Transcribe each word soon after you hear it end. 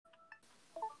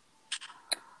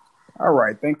All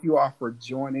right. Thank you all for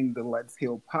joining the Let's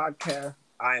Heal podcast.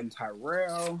 I am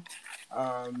Tyrell.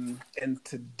 And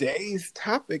today's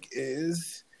topic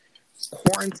is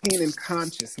quarantine and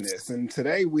consciousness. And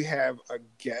today we have a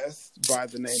guest by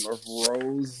the name of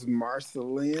Rose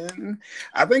Marcelin.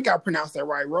 I think I pronounced that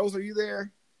right. Rose, are you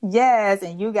there? Yes,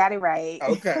 and you got it right.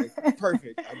 Okay,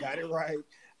 perfect. I got it right.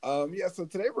 So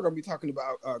today we're going to be talking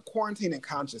about quarantine and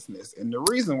consciousness. And the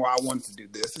reason why I wanted to do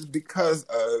this is because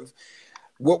of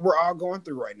what we're all going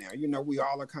through right now. You know, we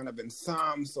all are kind of in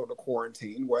some sort of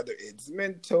quarantine, whether it's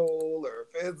mental or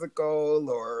physical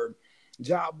or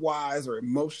job-wise or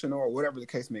emotional or whatever the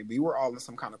case may be. We're all in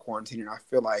some kind of quarantine, and I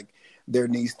feel like there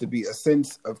needs to be a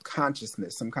sense of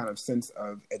consciousness, some kind of sense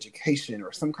of education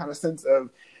or some kind of sense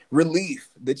of relief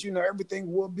that, you know,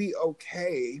 everything will be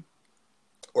okay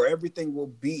or everything will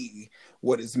be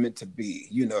what it's meant to be,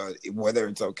 you know, whether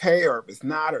it's okay or if it's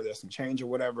not or there's some change or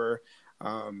whatever.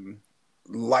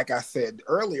 Like I said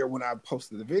earlier when I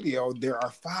posted the video, there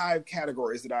are 5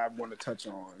 categories that I want to touch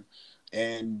on.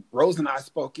 And Rose and I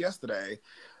spoke yesterday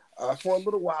for a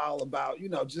little while about, you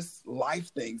know, just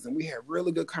life things. And we had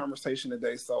really good conversation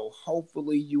today. So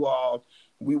hopefully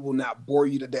we will not bore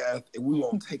you to death. We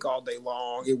won't take all day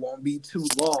long. It won't be too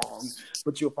long,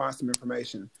 but you'll find some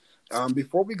information.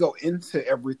 Before we go into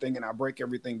everything and I break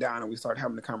everything down and we start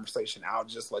having the conversation, I'll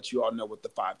just let you all know what the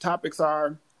 5 topics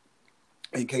are,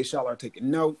 in case y'all are taking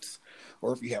notes,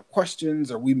 or if you have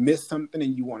questions or we missed something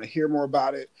and you want to hear more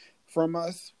about it from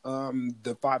us.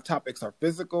 The 5 topics are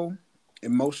physical,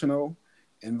 emotional,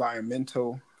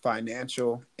 environmental,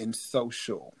 financial, and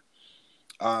social.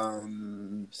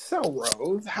 So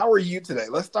Rose, how are you today?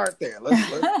 Let's start there.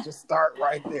 Let's just start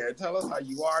right there. Tell us how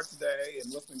you are today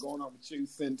and what's been going on with you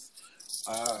since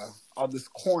all this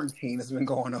quarantine has been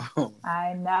going on.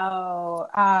 I know.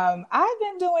 I've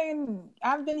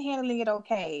been handling it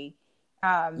okay.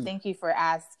 Thank you for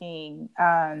asking.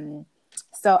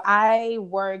 So I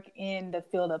work in the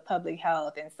field of public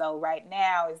health. And so right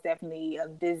now is definitely a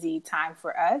busy time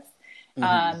for us.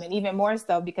 And even more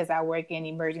so because I work in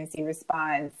emergency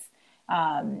response.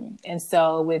 And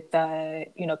so with the,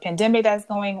 pandemic that's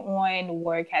going on,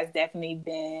 work has definitely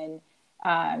been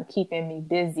keeping me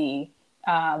busy.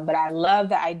 But I love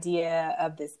the idea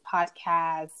of this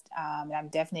podcast. And I'm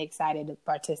definitely excited to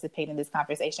participate in this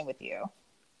conversation with you.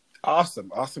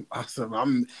 Awesome.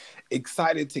 I'm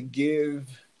excited to give,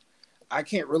 I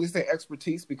can't really say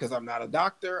expertise because I'm not a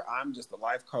doctor. I'm just a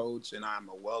life coach and I'm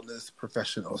a wellness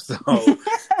professional. So,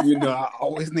 I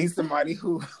always need somebody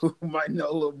who might know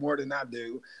a little more than I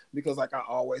do, because like I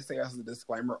always say as a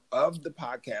disclaimer of the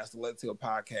podcast, the Let's Heal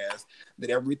podcast,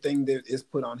 that everything that is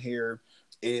put on here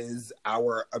is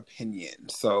our opinion.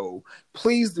 So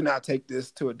please do not take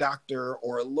this to a doctor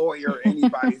or a lawyer or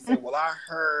anybody say, well, I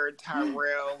heard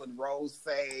Tyrell and Rose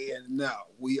say, and no,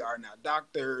 we are not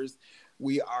doctors.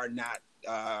 We are not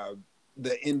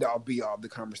the end all be all of the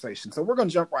conversation. So we're going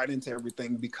to jump right into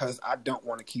everything because I don't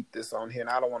want to keep this on here and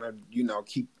I don't want to,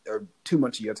 keep too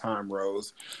much of your time,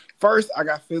 Rose. First, I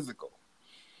got physical.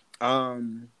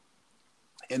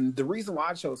 And the reason why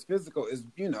I chose physical is,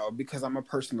 because I'm a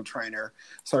personal trainer,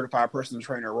 certified personal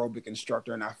trainer, aerobic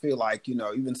instructor. And I feel like,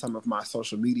 even some of my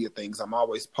social media things, I'm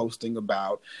always posting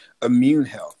about immune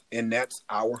health. And that's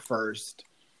our first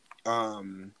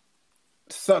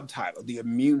subtitle, the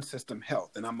immune system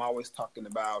health. And I'm always talking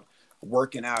about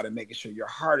working out and making sure your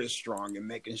heart is strong and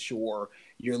making sure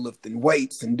you're lifting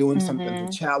weights and doing something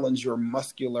to challenge your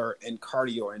muscular and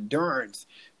cardio endurance,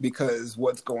 because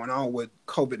what's going on with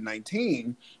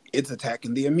COVID-19, it's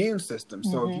attacking the immune system.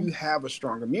 So if you have a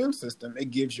strong immune system, it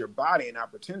gives your body an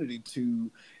opportunity to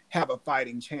have a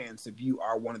fighting chance if you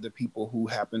are one of the people who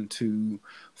happen to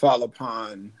fall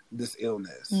upon this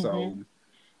illness. So,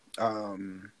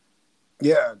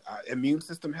 immune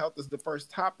system health is the first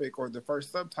topic or the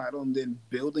first subtitle, and then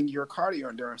building your cardio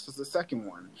endurance is the second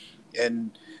one.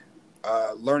 And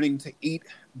learning to eat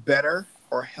better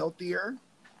or healthier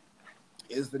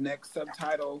is the next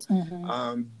subtitle.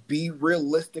 Be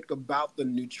realistic about the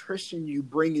nutrition you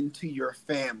bring into your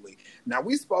family. Now,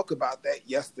 we spoke about that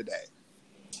yesterday.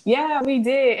 Yeah, we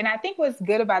did. And I think what's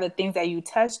good about the things that you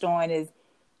touched on is,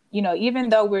 even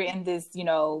though we're in this,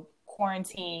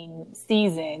 quarantine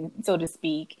season, so to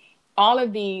speak, all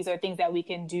of these are things that we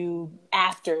can do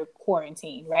after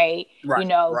quarantine, right?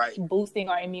 Boosting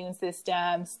our immune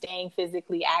system, staying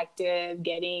physically active,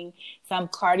 getting some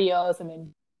cardio,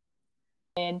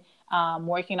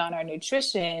 working on our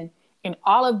nutrition. And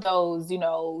all of those,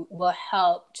 will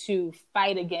help to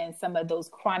fight against some of those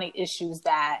chronic issues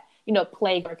that,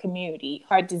 plague our community: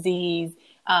 heart disease,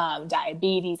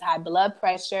 diabetes, high blood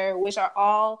pressure, which are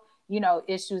all,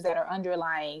 issues that are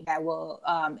underlying that will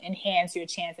enhance your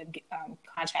chance of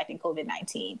contracting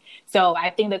COVID-19. So I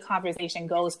think the conversation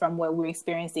goes from what we're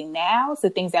experiencing now to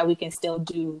things that we can still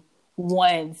do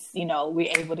once,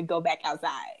 we're able to go back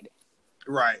outside.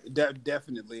 Right.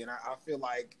 Definitely. And I feel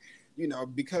like,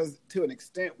 because to an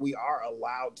extent we are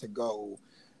allowed to go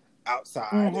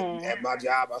outside. Mm-hmm. And at my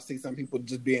job, I see some people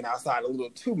just being outside a little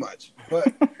too much.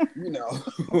 But,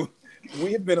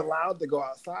 we have been allowed to go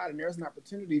outside, and there's an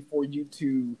opportunity for you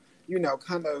to,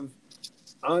 kind of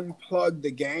unplug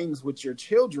the games with your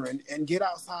children and get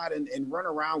outside and run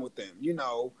around with them,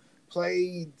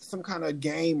 play some kind of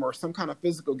game or some kind of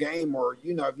physical game, or,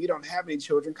 if you don't have any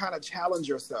children, kind of challenge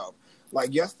yourself.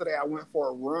 Like yesterday, I went for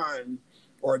a run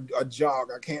or a jog.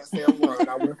 I can't say a run.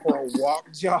 I went for a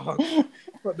walk jog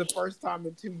for the first time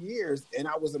in 2 years. And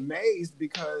I was amazed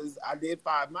because I did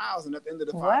 5 miles. And at the end of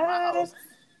the 5 miles,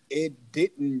 it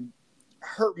didn't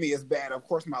hurt me as bad. Of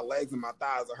course, my legs and my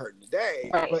thighs are hurting today,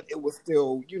 but it was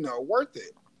still, worth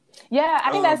it. Yeah,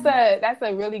 I think that's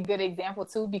a really good example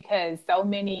too, because so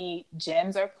many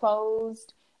gyms are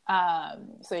closed.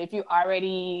 So if you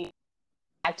already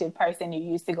active person, you're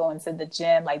used to going to the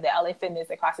gym, like the LA Fitness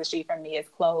across the street from me is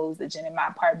closed, the gym in my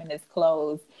apartment is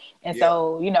closed, and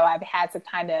so I've had to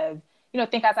kind of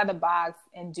think outside the box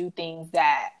and do things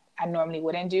that I normally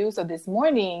wouldn't do. So this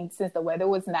morning, since the weather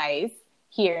was nice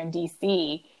here in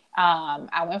DC,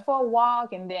 I went for a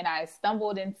walk, and then I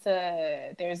stumbled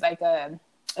into, there's like a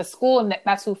school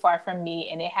not too far from me,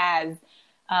 and it has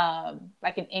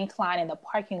like an incline in the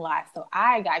parking lot. So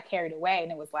I got carried away,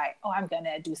 and it was like, oh, I'm going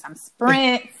to do some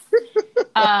sprints,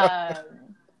 and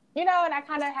I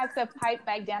kind of had to pipe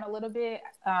back down a little bit.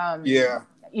 But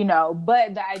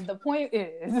the point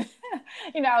is,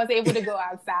 I was able to go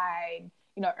outside,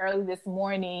 early this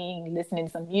morning, listening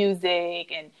to some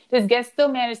music, and still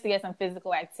manage to get some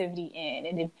physical activity in.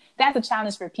 And if that's a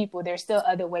challenge for people, there's still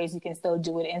other ways you can still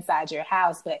do it inside your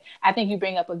house. But I think you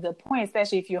bring up a good point,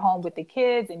 especially if you're home with the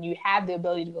kids and you have the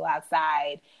ability to go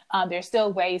outside. There's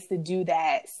still ways to do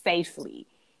that safely.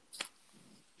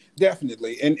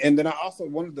 Definitely. And then I also,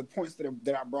 one of the points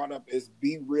that I brought up is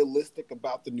be realistic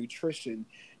about the nutrition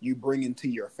you bring into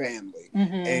your family.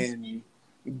 Mm-hmm. And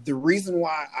the reason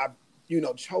why I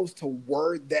chose to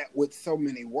word that with so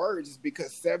many words is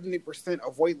because 70%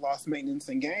 of weight loss, maintenance,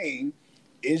 and gain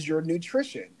is your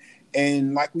nutrition.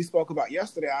 And like we spoke about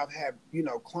yesterday, I've had,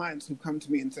 clients who come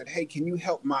to me and said, hey, can you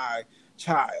help my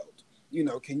child?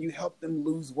 Can you help them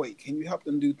lose weight? Can you help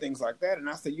them do things like that? And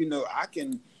I said, I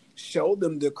can show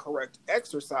them the correct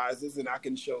exercises, and I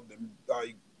can show them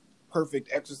perfect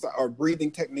exercise or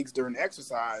breathing techniques during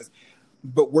exercise.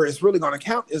 But where it's really going to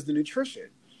count is the nutrition.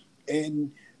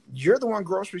 And you're the one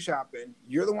grocery shopping.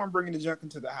 You're the one bringing the junk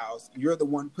into the house. You're the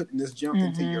one putting this junk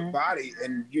into your body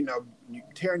and,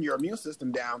 tearing your immune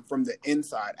system down from the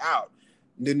inside out.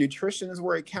 The nutrition is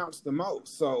where it counts the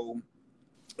most. So,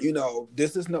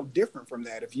 this is no different from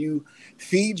that. If you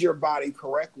feed your body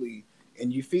correctly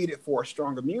and you feed it for a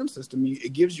strong immune system,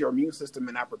 it gives your immune system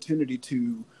an opportunity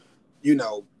to,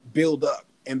 build up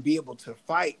and be able to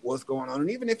fight what's going on.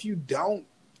 And even if you don't,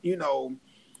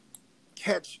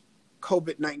 catch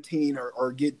COVID-19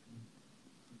 or get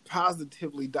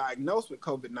positively diagnosed with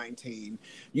COVID-19,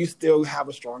 you still have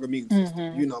a strong immune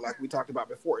system. Like we talked about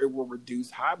before, it will reduce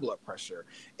high blood pressure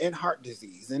and heart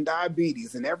disease and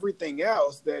diabetes and everything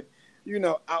else that,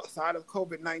 outside of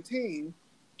COVID-19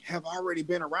 have already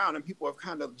been around, and people have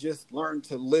kind of just learned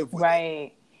to live with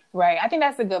it. Right. I think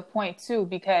that's a good point too,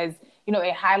 because,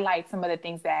 it highlights some of the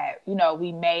things that,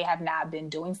 we may have not been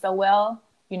doing so well,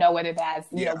 whether that's,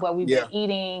 what we've been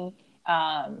eating,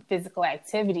 physical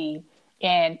activity,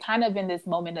 and kind of in this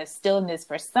moment of stillness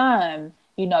for some,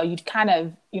 you'd kind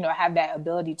of, have that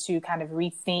ability to kind of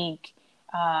rethink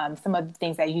some of the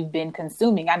things that you've been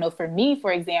consuming. I know for me,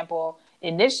 for example,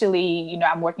 initially,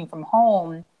 I'm working from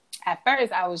home. At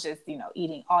first, I was just,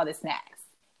 eating all the snacks.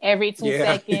 Every 2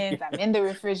 seconds, I'm in the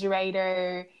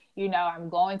refrigerator, I'm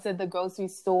going to the grocery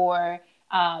store.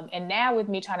 And now with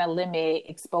me trying to limit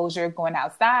exposure going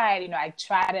outside, I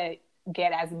try to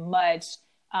get as much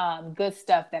good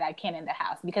stuff that I can in the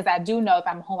house, because I do know if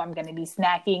I'm home, I'm going to be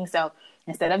snacking. So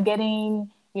instead of getting,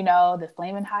 the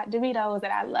flaming hot Doritos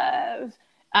that I love,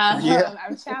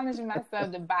 I'm challenging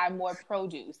myself to buy more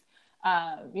produce,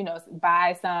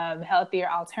 buy some healthier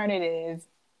alternatives,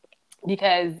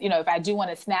 because, if I do want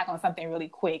to snack on something really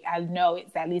quick, I know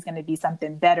it's at least going to be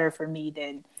something better for me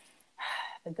than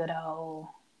the good old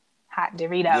hot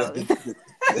Doritos.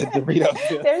 The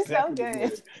Doritos. They're so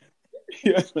good.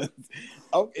 Yes.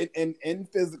 Oh, and in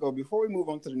physical, before we move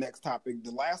on to the next topic,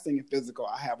 the last thing in physical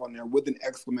I have on there with an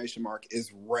exclamation mark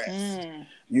is rest.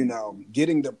 You know,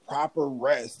 getting the proper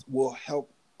rest will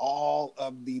help all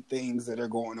of the things that are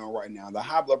going on right now. The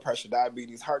high blood pressure,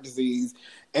 diabetes, heart disease,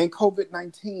 and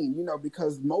COVID-19, you know,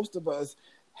 because most of us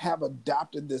have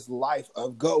adopted this life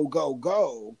of go, go,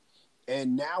 go.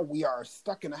 And now we are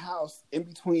stuck in a house in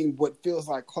between what feels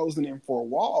like closing in four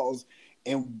walls.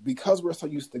 And because we're so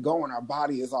used to going, our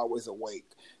body is always awake.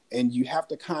 And you have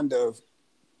to kind of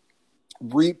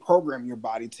reprogram your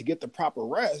body to get the proper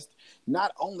rest,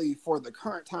 not only for the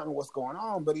current time and what's going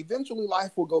on, but eventually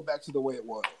life will go back to the way it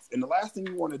was. And the last thing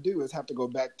you want to do is have to go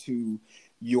back to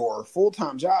your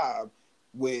full-time job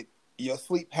with your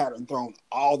sleep pattern thrown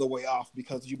all the way off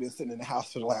because you've been sitting in the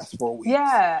house for the last 4 weeks.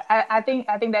 Yeah, I think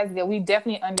that's good. We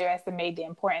definitely underestimate the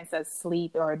importance of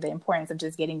sleep or the importance of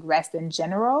just getting rest in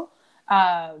general.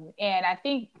 And I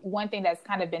think one thing that's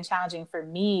kind of been challenging for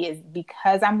me is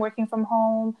because I'm working from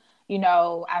home, you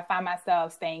know, I find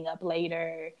myself staying up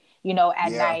later, you know,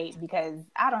 at night because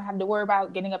I don't have to worry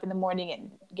about getting up in the morning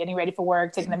and getting ready for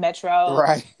work, taking the metro.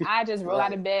 Right. I just roll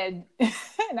out of bed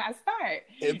and I start.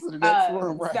 Into the next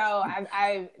room,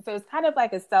 right. So it's kind of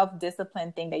like a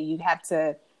self-discipline thing that you have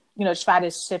to, you know, try to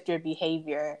shift your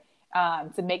behavior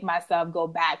to make myself go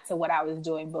back to what I was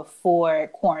doing before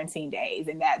quarantine days.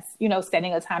 And that's, you know,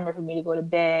 setting a timer for me to go to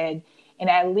bed and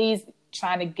at least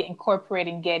trying to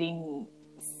incorporating getting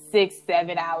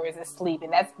 6-7 hours of sleep.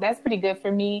 And that's pretty good for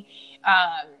me.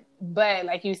 But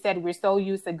like you said, we're so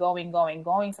used to going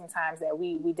sometimes that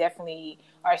we definitely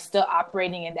are still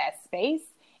operating in that space.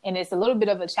 And it's a little bit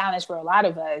of a challenge for a lot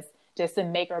of us just to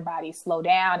make our body slow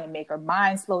down and make our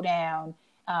mind slow down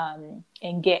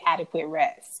and get adequate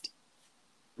rest.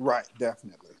 Right.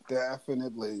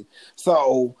 Definitely.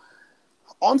 So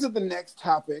on to the next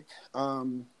topic.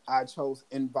 I chose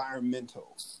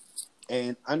environmental.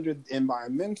 And under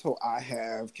environmental, I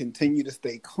have continue to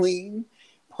stay clean,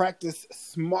 practice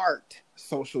smart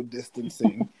social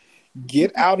distancing,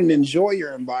 get out and enjoy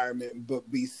your environment, but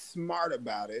be smart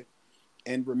about it.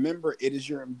 And remember, it is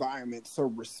your environment, so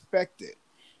respect it.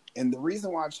 And the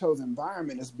reason why I chose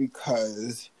environment is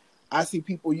because I see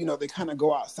people, you know, they kind of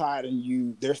go outside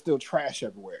and there's still trash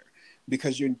everywhere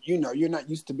because you're not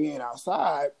used to being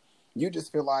outside. You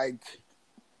just feel like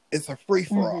it's a free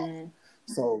for all. Mm-hmm.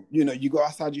 So, you know, you go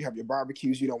outside, you have your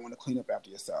barbecues, you don't want to clean up after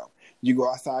yourself. You go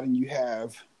outside and you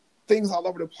have things all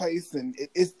over the place. And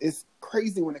it's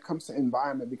crazy when it comes to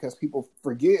environment because people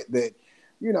forget that,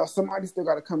 you know, somebody still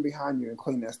got to come behind you and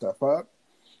clean that stuff up.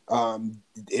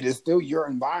 It is still your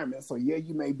environment. So, yeah,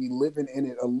 you may be living in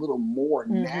it a little more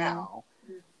now.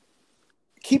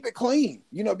 Keep it clean,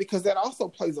 you know, because that also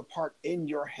plays a part in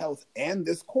your health and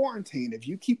this quarantine. If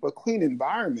you keep a clean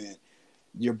environment,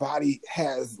 your body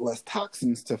has less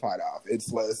toxins to fight off.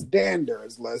 It's less dander,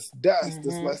 it's less dust,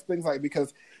 it's less things like,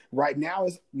 because right now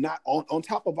it's not on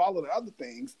top of all of the other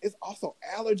things, it's also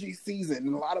allergy season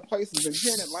in a lot of places. And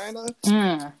here in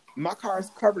Atlanta, my car is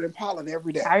covered in pollen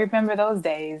every day. I remember those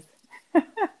days.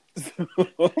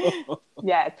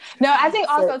 Yes. No, I think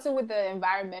also too with the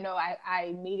environmental, I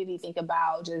immediately think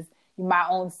about just my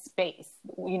own space,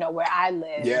 you know, where I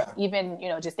live. Yeah. Even, you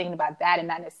know, just thinking about that and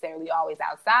not necessarily always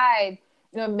outside.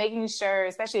 You know, making sure,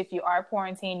 especially if you are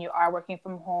quarantined, you are working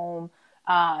from home,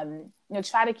 you know,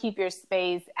 try to keep your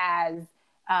space as,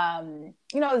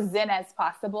 you know, zen as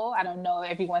possible. I don't know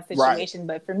everyone's situation,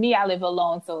 but for me, I live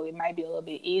alone, so it might be a little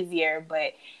bit easier.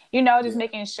 But, you know, just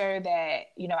making sure that,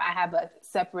 you know, I have a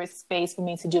separate space for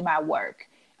me to do my work.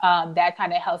 That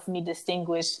kind of helps me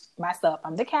distinguish myself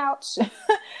from the couch,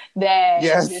 that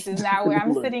this is not where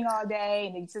I'm sitting all day.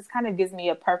 And it just kind of gives me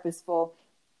a purposeful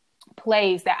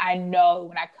place that I know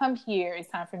when I come here, it's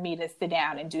time for me to sit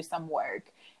down and do some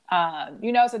work.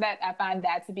 You know, so that I find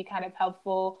that to be kind of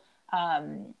helpful.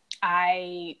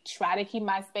 I try to keep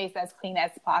my space as clean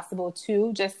as possible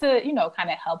too, just to, you know, kind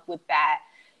of help with that,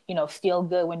 you know, feel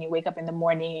good when you wake up in the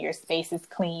morning and your space is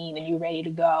clean and you're ready to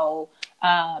go.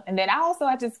 And then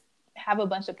I just have a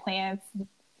bunch of plants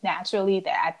naturally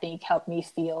that I think help me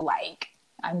feel like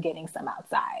I'm getting some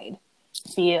outside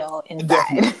feel inside.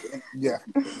 Definitely. Yeah,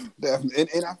 definitely.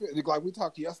 And I feel like we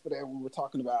talked yesterday when we were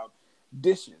talking about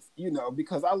dishes, you know,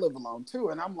 because I live alone too,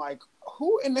 and I'm like,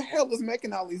 who in the hell is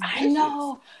making all these dishes? I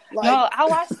know. Like, no, I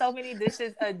wash so many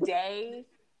dishes a day,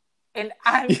 and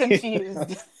I'm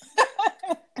confused.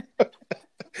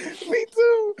 Me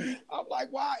too. I'm like,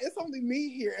 why? It's only me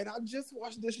here, and I just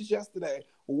washed dishes yesterday.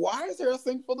 Why is there a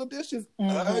sink full of dishes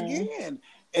again?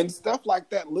 And stuff like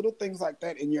that, little things like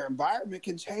that in your environment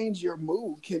can change your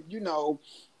mood. Can, you know,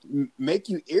 make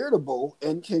you irritable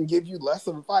and can give you less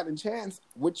of a fighting chance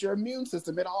with your immune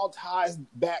system. It all ties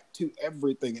back to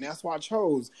everything. And that's why I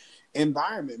chose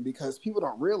environment, because people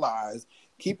don't realize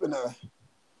keeping a,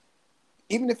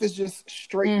 even if it's just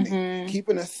straightening,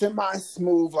 keeping a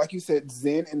semi-smooth, like you said,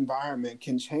 Zen environment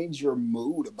can change your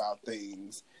mood about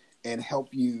things and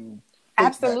help you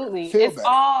absolutely better, it's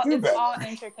all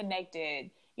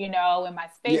interconnected. When my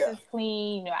space is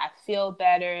clean, I feel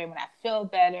better. And when I feel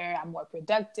better, I'm more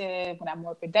productive. When I'm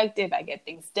more productive, I get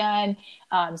things done.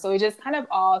 So it just kind of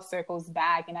all circles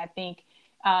back. And I think,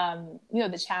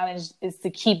 the challenge is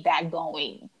to keep that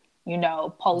going,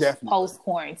 post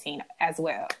quarantine as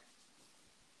well.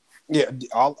 Yeah,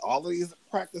 all of these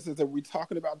practices that we're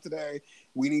talking about today,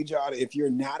 we need y'all to, if you're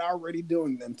not already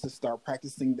doing them, to start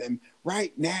practicing them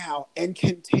right now and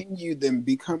continue them,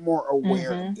 become more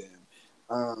aware of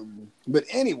them. But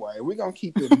anyway, we're going to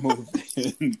keep it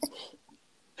moving.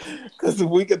 Because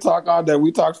we could talk all day.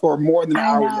 We talked for more than an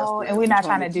hour yesterday. And we're not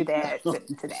trying to do that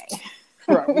today.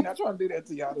 Right, we're not trying to do that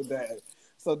to y'all today.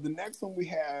 So the next one we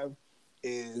have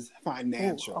is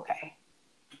financial. Ooh, okay.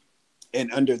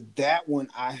 And under that one,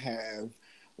 I have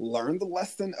learned the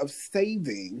lesson of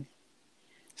saving,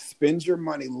 spend your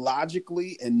money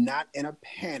logically and not in a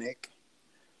panic,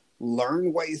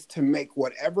 learn ways to make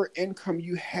whatever income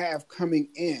you have coming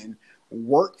in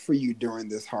work for you during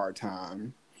this hard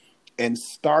time, and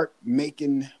start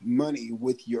making money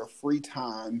with your free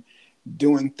time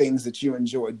doing things that you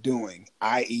enjoy doing,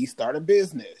 i.e. start a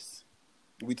business.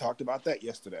 We talked about that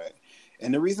yesterday.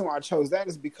 And the reason why I chose that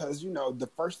is because, the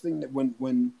first thing that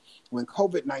when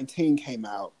COVID-19 came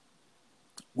out,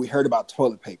 we heard about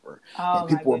toilet paper. And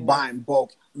people were buying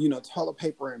bulk, toilet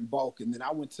paper in bulk. And then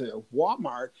I went to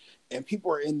Walmart and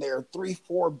people were in there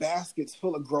 3-4 baskets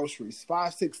full of groceries,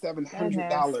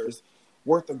 $500-$700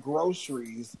 worth of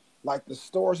groceries. Like the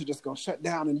stores are just going to shut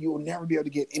down and you will never be able to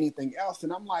get anything else.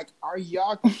 And I'm like, are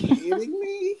y'all kidding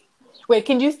me? Wait,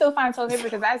 can you still find toilet paper?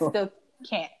 Because I still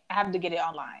can't. I have to get it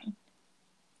online.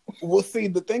 Well, see,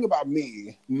 the thing about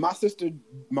me, my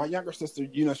younger sister,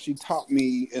 she taught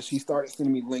me and she started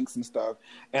sending me links and stuff.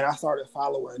 And I started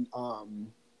following,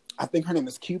 I think her name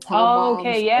is Coupon Moms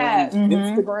on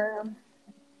Instagram.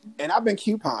 And I've been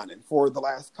couponing for the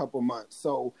last couple months.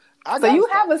 So you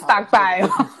have a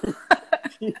stockpile.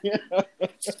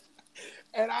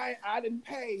 And I didn't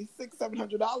pay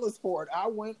 $600-$700 for it. I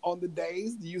went on the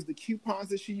days to use the coupons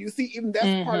that she used. See, even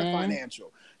that's part of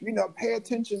financial. Pay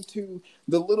attention to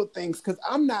the little things, because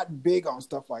I'm not big on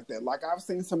stuff like that. Like I've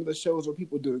seen some of the shows where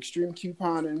people do extreme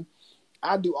couponing.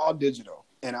 I do all digital,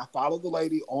 and I follow the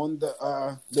lady on the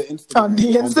Instagram. On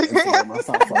the Instagram. I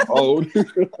sound so old.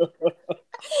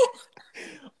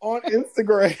 On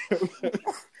Instagram.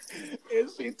 And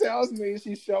she tells me,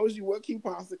 she shows you what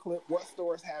coupons to clip, what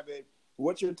stores have it,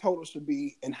 what your total should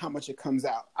be, and how much it comes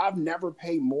out. I've never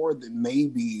paid more than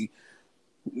maybe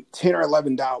 $10 or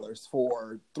 $11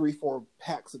 for 3-4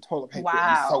 packs of toilet paper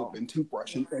and soap and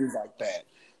toothbrush and things like that.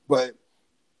 But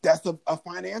that's a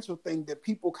financial thing that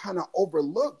people kind of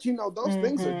overlook. Those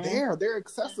things are there. They're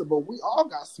accessible. We all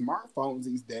got smartphones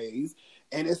these days,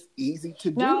 and it's easy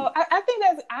to do. No, I think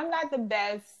I'm not the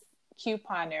best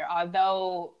couponer,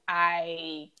 although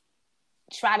I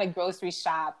try to grocery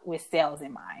shop with sales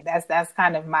in mind. That's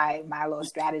kind of my little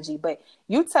strategy. But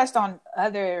you touched on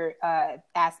other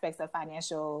aspects of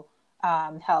financial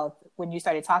health when you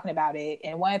started talking about it.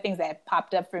 And one of the things that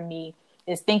popped up for me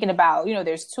is thinking about,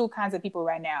 there's two kinds of people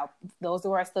right now: those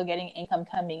who are still getting income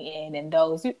coming in, and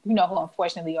those who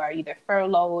unfortunately are either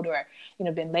furloughed or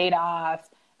been laid off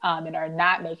and are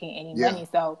not making any money.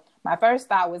 So my first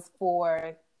thought was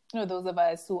for those of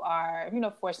us who are,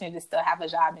 fortunate to still have a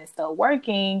job and still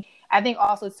working. I think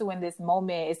also too, in this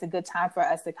moment, it's a good time for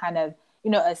us to kind of,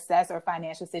 assess our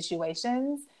financial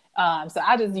situations. So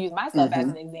I'll just use myself as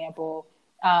an example.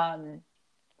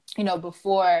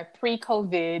 Before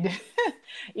pre-COVID,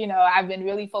 I've been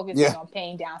really focusing on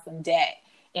paying down some debt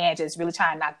and just really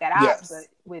trying to knock that out. But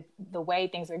with the way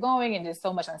things are going and just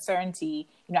so much uncertainty,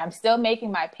 I'm still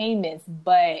making my payments,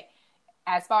 but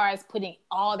as far as putting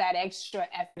all that extra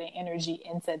effort and energy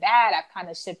into that, I've kind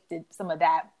of shifted some of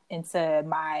that into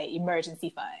my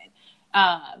emergency fund.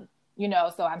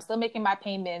 So I'm still making my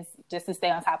payments just to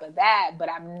stay on top of that, but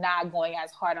I'm not going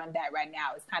as hard on that right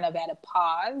now. It's kind of at a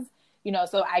pause,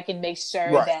 so I can make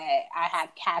sure that I have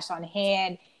cash on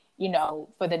hand,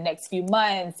 for the next few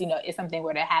months, if something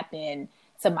were to happen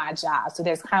to my job. So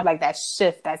there's kind of like that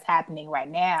shift that's happening right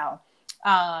now.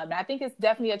 I think it's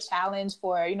definitely a challenge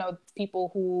for,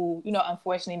 people who,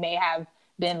 unfortunately may have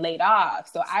been laid off.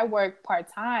 So I work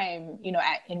part-time,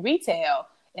 in retail,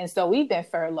 And so we've been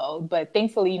furloughed, but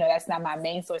thankfully, that's not my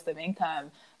main source of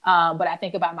income. But I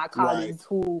think about my colleagues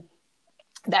who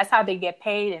that's how they get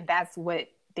paid, and that's what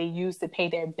they use to pay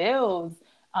their bills.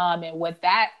 And what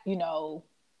that,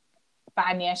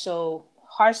 financial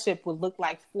hardship would look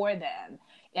like for them.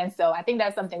 And so I think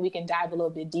that's something we can dive a little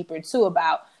bit deeper too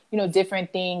about,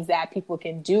 different things that people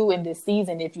can do in this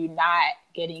season if you're not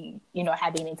getting,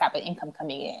 having any type of income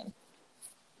coming in.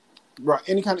 Right.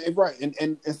 Any kind of, right.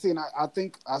 And see, and I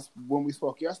think when we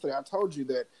spoke yesterday, I told you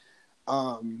that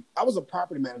I was a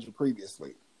property manager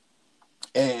previously,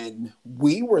 and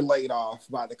we were laid off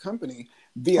by the company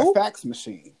via fax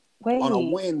machine on a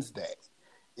Wednesday.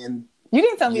 And you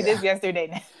didn't tell me this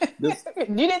yesterday. You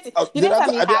didn't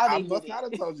tell me how I must not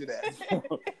have told you that.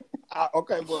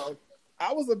 Okay, well,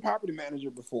 I was a property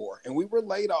manager before, and we were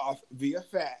laid off via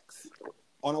fax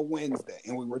on a Wednesday,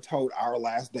 and we were told our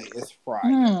last day is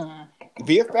Friday.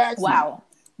 Via fax. Wow.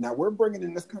 Now we're bringing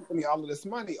in this company all of this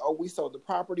money. Oh, we sold the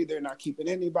property. They're not keeping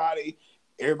anybody.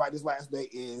 Everybody's last day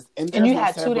is. And you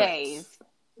had 2 days.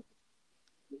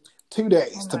 2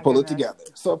 days to pull it together.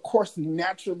 So, of course,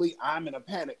 naturally, I'm in a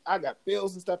panic. I got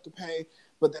bills and stuff to pay,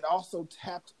 but that also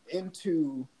tapped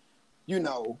into,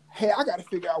 hey, I got to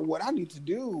figure out what I need to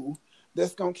do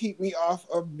that's going to keep me off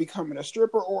of becoming a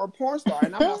stripper or a porn star.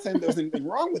 And I'm not saying there's anything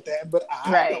wrong with that, but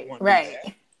I don't want to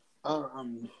do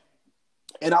that.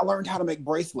 And I learned how to make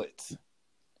bracelets.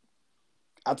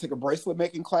 I took a bracelet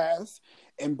making class,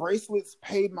 and bracelets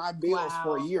paid my bills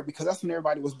for a year, because that's when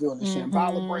everybody was doing the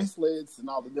Shambhala bracelets and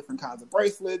all the different kinds of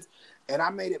bracelets. And I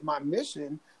made it my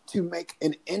mission to make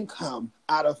an income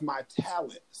out of my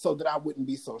talent so that I wouldn't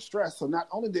be so stressed. So not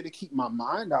only did it keep my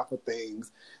mind off of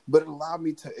things, but it allowed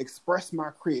me to express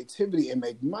my creativity and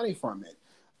make money from it.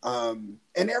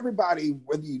 And everybody,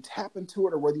 whether you tap into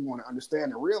it or whether you want to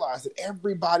understand and realize that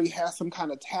everybody has some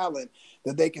kind of talent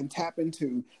that they can tap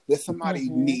into, that somebody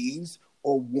needs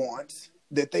or wants,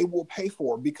 that they will pay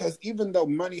for. Because even though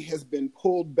money has been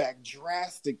pulled back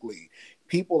drastically,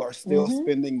 people are still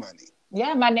spending money.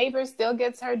 Yeah, my neighbor still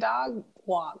gets her dog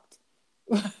walked.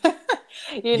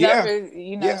 She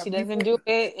doesn't do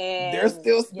it, and they're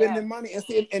still spending money. And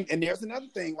see, and there's another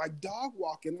thing, like dog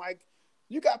walking. Like,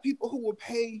 you got people who will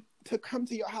pay to come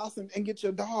to your house and get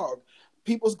your dog.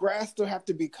 People's grass still have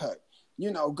to be cut.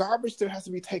 Garbage still has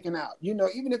to be taken out.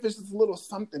 Even if it's just a little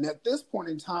something at this point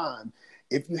in time.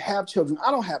 If you have children, I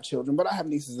don't have children, but I have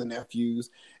nieces and nephews.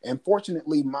 And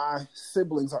fortunately, my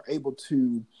siblings are able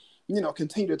to,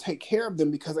 continue to take care of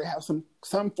them because they have some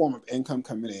form of income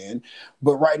coming in.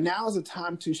 But right now is a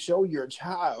time to show your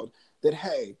child that,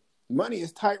 hey, money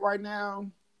is tight right now.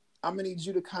 I'm going to need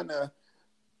you to kind of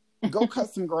go cut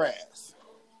some grass.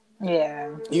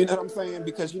 Yeah. You know what I'm saying?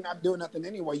 Because you're not doing nothing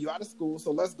anyway. You're out of school,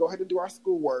 so let's go ahead and do our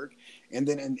schoolwork. And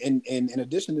then in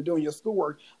addition to doing your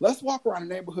schoolwork, let's walk around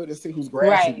the neighborhood and see whose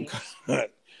grass you can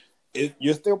cut.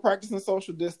 You're still practicing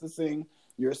social distancing.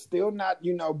 You're still not,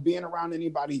 being around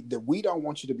anybody that we don't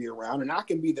want you to be around. And I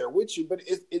can be there with you, but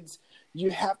it's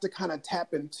you have to kind of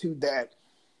tap into that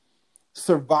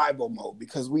survival mode,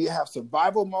 because we have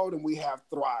survival mode and we have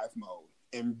thrive mode.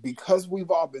 And because we've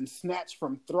all been snatched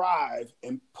from thrive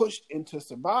and pushed into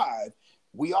survive,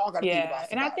 we all got to think about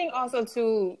survival. And I think also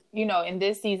too, in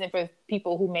this season, for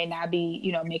people who may not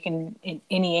be, making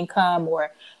any income,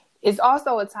 or it's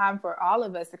also a time for all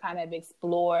of us to kind of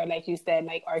explore, like you said,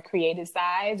 like our creative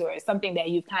sides, or something that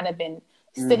you've kind of been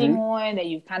sitting on, that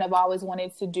you've kind of always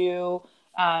wanted to do.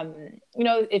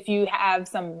 If you have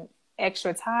some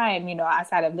extra time,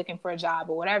 outside of looking for a job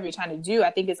or whatever you're trying to do, I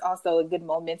think it's also a good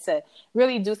moment to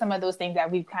really do some of those things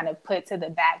that we've kind of put to the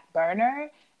back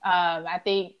burner. I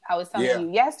think I was telling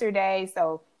you yesterday,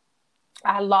 so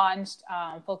I launched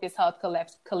Focus Health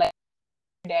Collective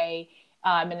today,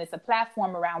 and it's a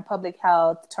platform around public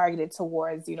health targeted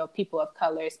towards, people of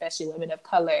color, especially women of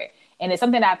color. And it's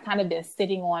something I've kind of been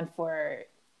sitting on for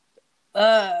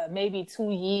maybe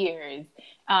 2 years.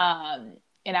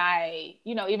 And I,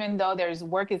 even though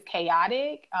work is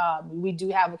chaotic, we do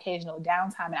have occasional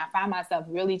downtime, and I find myself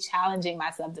really challenging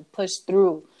myself to push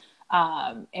through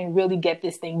and really get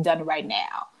this thing done right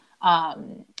now.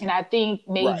 And I think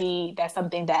maybe that's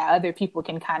something that other people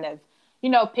can kind of,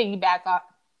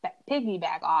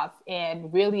 piggyback off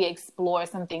and really explore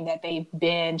something that they've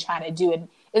been trying to do. And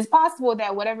it's possible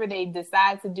that whatever they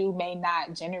decide to do may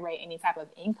not generate any type of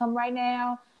income right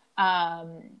now.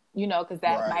 Because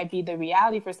that might be the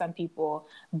reality for some people,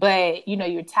 but,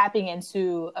 you're tapping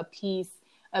into a piece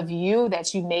of you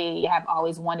that you may have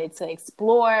always wanted to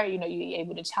explore. You're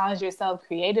able to challenge yourself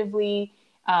creatively,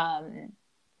 and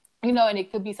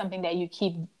it could be something that you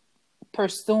keep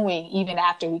pursuing even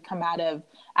after we come out of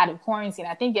quarantine.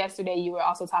 I think yesterday you were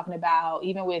also talking about,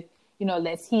 even with,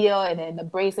 Let's Heal and then the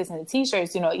bracelets and the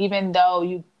t-shirts, even though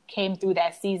you came through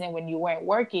that season when you weren't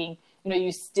working,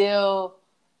 you still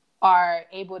are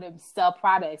able to sell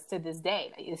products to this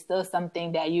day. Like, it's still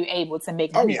something that you're able to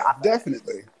make money off of.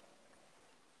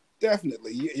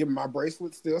 Definitely. My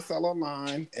bracelets still sell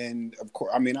online. And of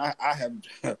course, I mean, I have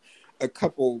a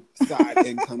couple side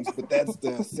incomes, but that's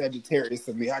the Sagittarius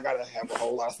of me. I got to have a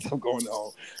whole lot of stuff going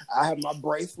on. I have my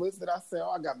bracelets that I sell.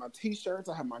 I got my t-shirts.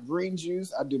 I have my green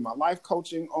juice. I do my life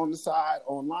coaching on the side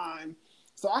online.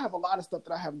 So I have a lot of stuff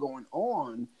that I have going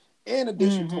on in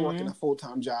addition to working a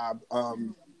full-time job.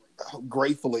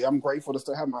 Gratefully, I'm grateful to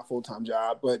still have my full-time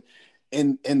job. But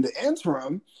in the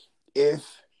interim, if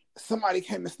somebody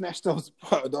came and snatched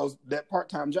that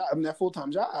part-time job, that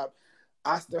full-time job,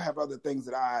 I still have other things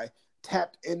that I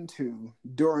tapped into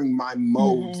during my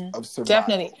modes of survival.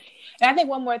 Definitely. And I think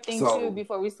one more thing too,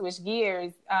 before we switch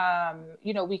gears,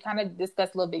 we kind of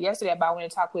discussed a little bit yesterday about when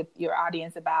to talk with your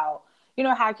audience about,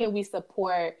 how can we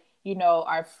support,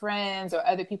 our friends or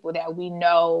other people that we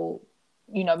know,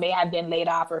 may have been laid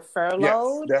off or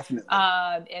furloughed. Yes, definitely.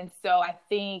 And so I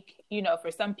think, for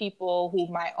some people who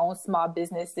might own small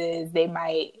businesses,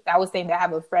 I was saying that I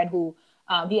have a friend who,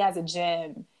 he has a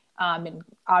gym, and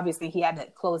obviously he had to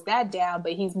close that down,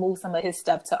 but he's moved some of his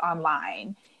stuff to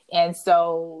online. And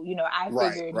so, I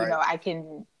figured, I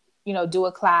can, do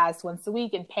a class once a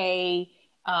week and pay,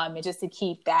 and just to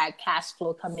keep that cash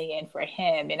flow coming in for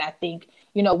him. And I think,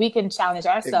 we can challenge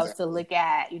ourselves to look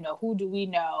at, who do we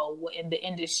know in the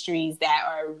industries that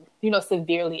are,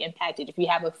 severely impacted. If you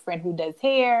have a friend who does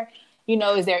hair,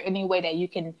 is there any way that you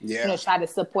can, try to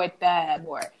support them,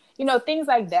 or, things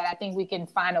like that. I think we can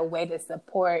find a way to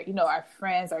support, our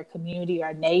friends, our community,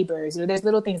 our neighbors. There's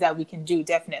little things that we can do.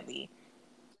 Definitely.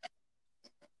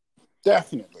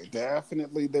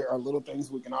 There are little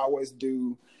things we can always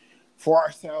do for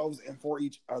ourselves and for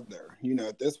each other.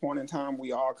 At this point in time,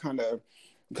 we all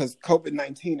because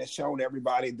COVID-19 has shown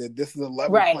everybody that this is a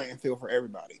level playing field for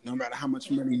everybody. No matter how much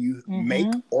money you make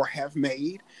or have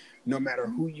made, no matter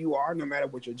who you are, no matter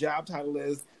what your job title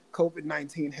is,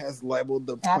 COVID-19 has leveled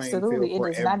the playing field for everybody.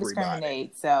 It does not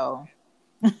discriminate, so.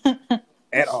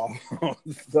 At all.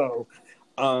 So,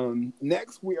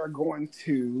 next we are going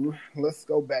to, let's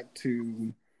go back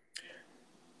to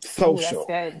social. Ooh,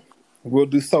 that's good. We'll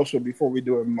do social before we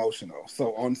do emotional.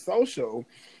 So on social,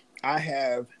 I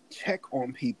have check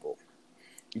on people.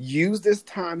 Use this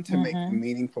time to make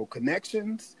meaningful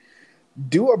connections.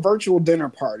 Do a virtual dinner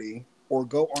party or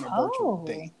go on a virtual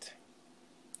date.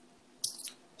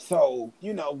 So,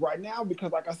 right now,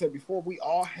 because like I said before, we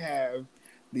all have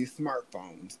these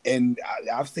smartphones. And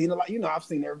I've seen a lot, I've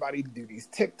seen everybody do these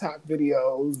TikTok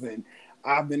videos, and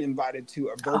I've been invited to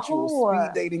a virtual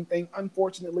speed dating thing.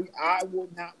 Unfortunately, I will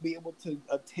not be able to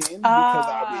attend because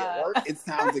I'll be at work. It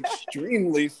sounds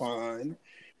extremely fun,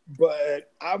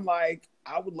 but I'm like,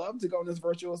 I would love to go on this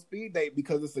virtual speed date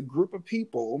because it's a group of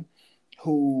people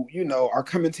who, are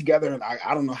coming together, and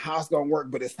I don't know how it's going to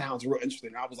work, but it sounds real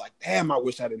interesting. I was like, damn, I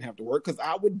wish I didn't have to work because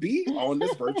I would be on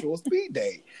this virtual speed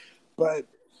date. But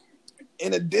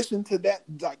in addition to that,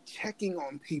 like checking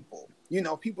on people,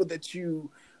 people that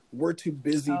you were too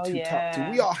busy to talk to.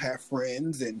 We all have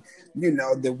friends and,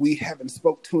 that we haven't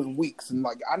spoke to in weeks. And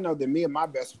like, I know that me and my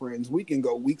best friends, we can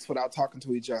go weeks without talking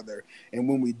to each other. And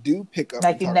when we do pick up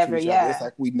and talk to each other, it's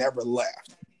like we never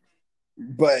left.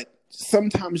 But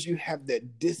sometimes you have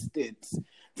that distance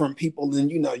from people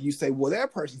and, you say, well,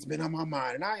 that person's been on my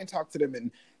mind and I ain't talked to them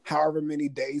in however many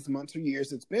days, months, or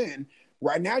years it's been.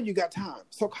 Right now you got time.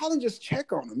 So call and just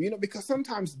check on them, because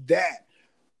sometimes that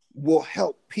will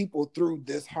help people through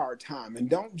this hard time. And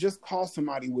don't just call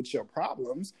somebody with your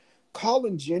problems. Call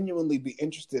and genuinely be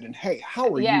interested in, hey, how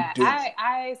are you doing?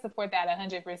 I support that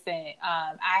 100%.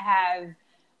 I have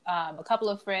a couple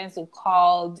of friends who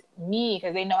called me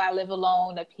because they know I live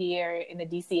alone up here in the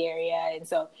DC area. And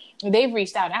so they've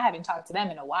reached out and I haven't talked to them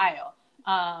in a while.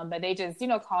 But they just,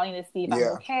 calling to see if I'm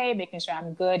okay, making sure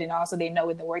I'm good. And also they know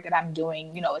with the work that I'm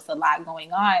doing, it's a lot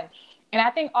going on. And I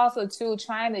think also too,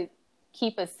 trying to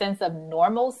keep a sense of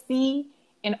normalcy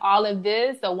in all of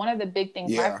this. So one of the big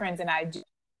things my friends and I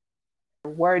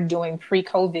were doing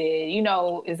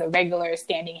pre-COVID, is a regular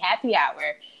standing happy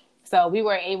hour. So we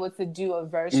were able to do a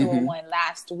virtual one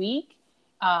last week,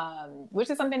 which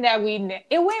is something that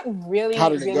it went really,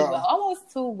 really well,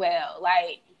 almost too well.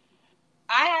 Like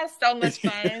I had so much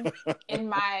fun in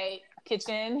my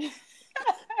kitchen.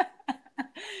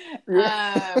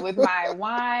 With my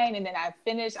wine, and then I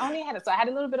finished. I had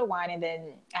a little bit of wine, and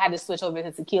then I had to switch over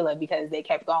to tequila because they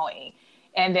kept going.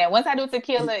 And then once I do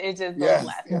tequila, it just goes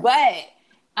left. Yes.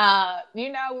 But,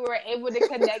 we were able to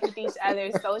connect with each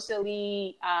other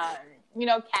socially,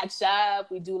 catch up.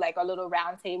 We do like our little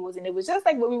round tables. And it was just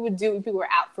like what we would do if we were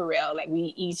out for real. Like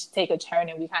we each take a turn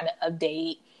and we kind of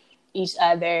update each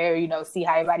other, see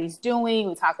how everybody's doing.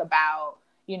 We talk about,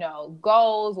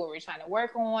 goals, what we're trying to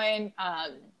work on.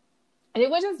 And it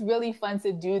was just really fun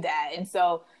to do that. And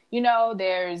so,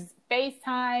 there's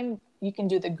FaceTime. You can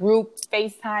do the group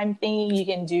FaceTime thing. You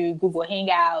can do Google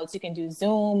Hangouts. You can do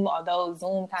Zoom, although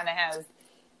Zoom kind of has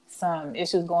some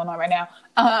issues going on right now.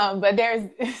 But there's...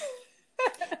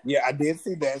 Yeah, I did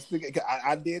see that.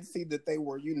 I did see that they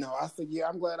were, I said, yeah,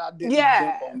 I'm glad I didn't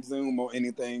jump on Zoom or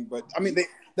anything. But, I mean,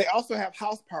 they also have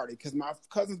house party because my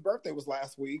cousin's birthday was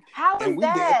last week. And we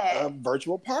did a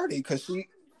virtual party because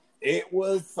it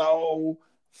was so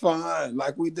fun.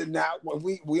 Like, we did not...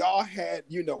 We all had,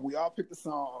 we all picked a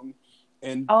song.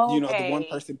 And, the one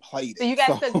person played it. So you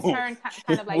guys took turn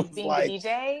kind of like being the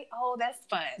DJ? Oh, that's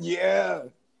fun. Yeah,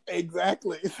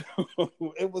 exactly. So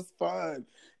it was fun.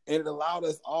 And it allowed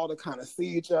us all to kind of see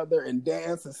each other and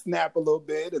dance and snap a little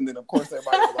bit. And then, of course,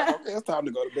 everybody was like, okay, it's time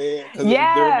to go to bed.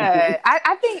 Yeah.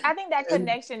 I think that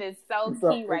connection is so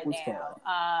key right now.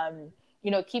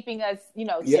 Keeping us,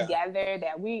 together,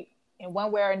 that we, in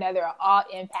one way or another, are all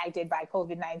impacted by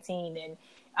COVID-19. And,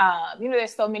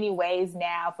 there's so many ways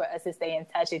now for us to stay in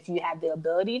touch if you have the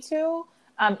ability to.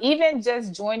 Even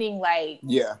just joining,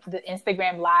 the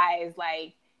Instagram lives,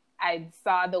 I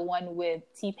saw the one with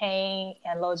T-Pain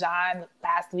and Lil Jon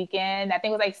last weekend. I think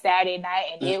it was like Saturday night,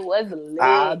 and it was lit.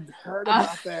 I heard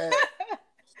about that.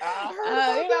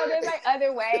 There's like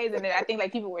other ways, and then I think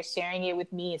like people were sharing it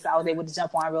with me, so I was able to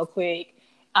jump on real quick.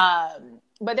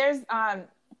 But there's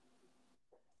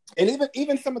and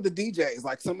even some of the DJs,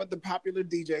 like some of the popular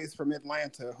DJs from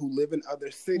Atlanta who live in other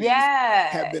cities,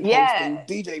 have been hosting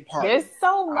DJ parties. There's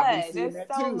so much. And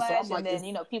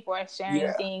then people are sharing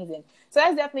things, and so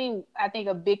that's definitely, I think,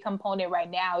 a big component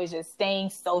right now is just staying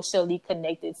socially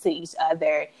connected to each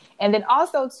other, and then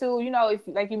also too, if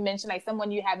like you mentioned, like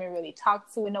someone you haven't really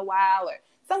talked to in a while, or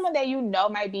someone that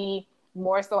might be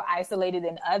more so isolated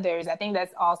than others. I think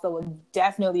that's also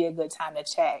definitely a good time to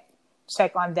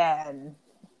check on them.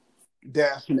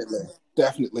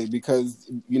 Definitely,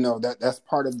 because that's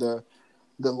part of the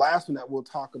last one that we'll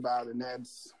talk about, and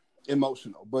that's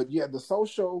emotional. But yeah, the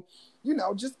social,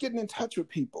 just getting in touch with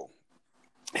people.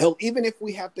 Hell, even if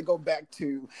we have to go back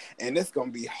to, and it's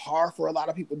going to be hard for a lot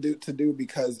of people to do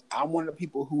because I'm one of the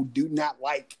people who do not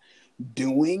like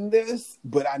doing this,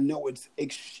 but I know it's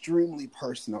extremely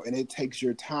personal and it takes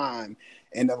your time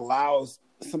and it allows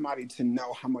somebody to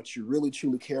know how much you really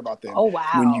truly care about them. Oh, wow.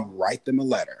 When you write them a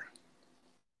letter.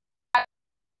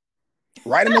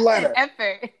 Write them a letter.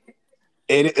 Effort.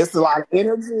 It's a lot of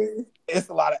energy. It's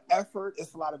a lot of effort.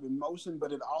 It's a lot of emotion,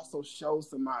 but it also shows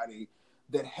somebody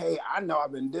that, hey, I know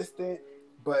I've been distant,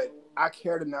 but I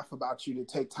cared enough about you to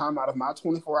take time out of my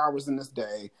 24 hours in this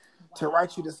day to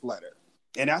write you this letter.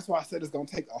 And that's why I said it's going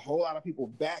to take a whole lot of people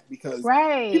back because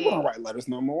people don't write letters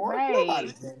no more.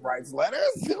 Nobody writes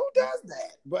letters. Who does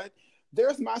that? But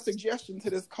there's my suggestion to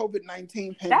this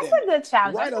COVID-19 pandemic. That's a good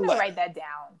challenge. I'm going to write that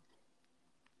down.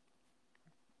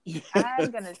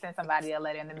 I'm going to send somebody a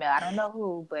letter in the mail. I don't know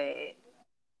who, but...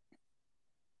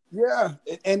 Yeah,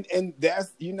 and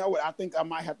that's, what, I think I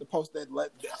might have to post that.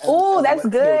 Oh, that's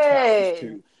good.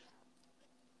 Too.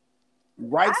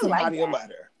 Write somebody a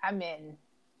letter. I'm in.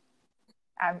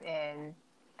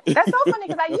 That's so funny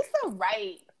because I used to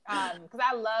write, because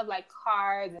I love like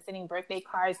cards and sending birthday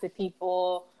cards to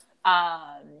people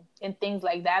and things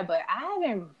like that. But I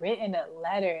haven't written a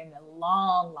letter in a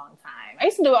long, long time. I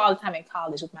used to do it all the time in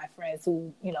college with my friends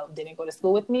who, didn't go to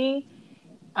school with me.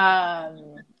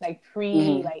 Like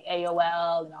like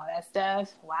AOL and all that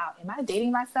stuff. Wow. Am I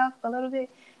dating myself a little bit?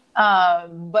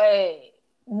 But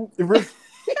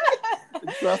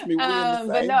trust me, we're in the same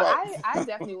but no, boat. I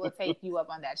definitely will take you up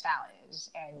on that challenge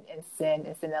and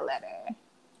send a letter.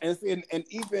 And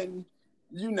even,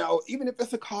 even if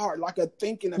it's a card, like a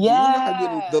thinking of you,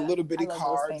 how the little bitty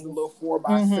cards, the little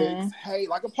 4x6, hey,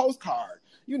 like a postcard.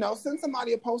 Send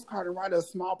somebody a postcard and write a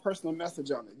small personal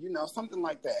message on it. Something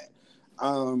like that.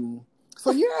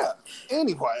 So yeah.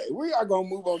 Anyway, we are gonna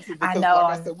move on to because,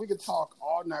 like I said, we could talk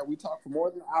all night. We talked for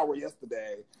more than an hour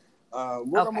yesterday.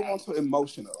 We're gonna move on to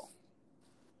emotional.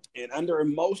 And under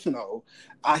emotional,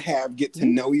 I have get to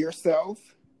know yourself,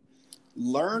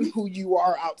 learn who you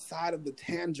are outside of the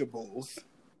tangibles,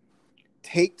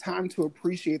 take time to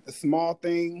appreciate the small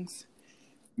things,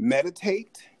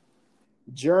 meditate,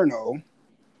 journal,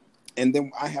 and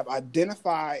then I have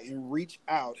identify and reach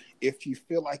out if you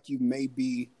feel like you may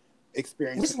be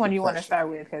experiencing Which one do you want to depression. start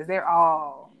with? Because they're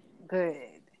all good.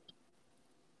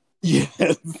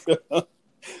 Yes.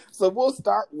 So we'll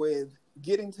start with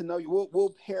getting to know you.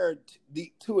 We'll pair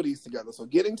the two of these together. So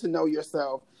getting to know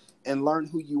yourself and learn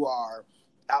who you are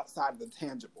outside of the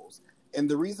tangibles. And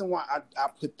the reason why I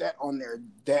put that on there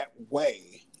that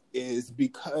way is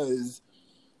because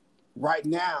right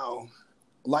now,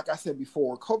 like I said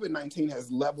before, COVID-19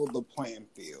 has leveled the playing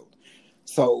field.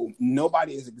 So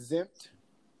nobody is exempt.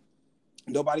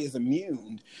 Nobody is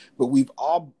immune, but we've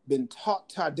all been taught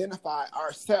to identify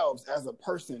ourselves as a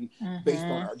person based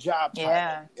on our job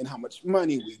title and how much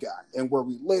money we got and where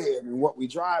we live and what we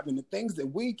drive and the things that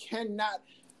we cannot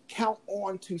count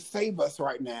on to save us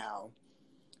right now.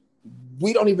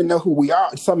 We don't even know who we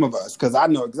are, some of us, because I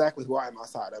know exactly who I am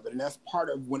outside of it. And that's part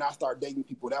of when I start dating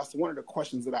people. That's one of the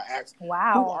questions that I ask.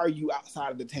 Wow. Who are you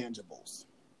outside of the tangibles?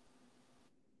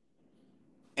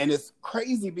 And it's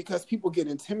crazy because people get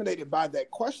intimidated by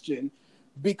that question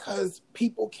because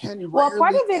people can well,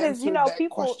 part of it is, you know,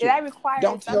 people question. that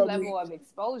requires some level of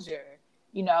exposure,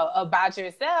 you know, about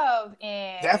yourself,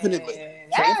 and definitely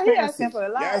transparency.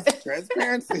 Yes,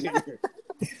 transparency.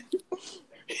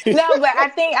 No, but I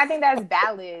think that's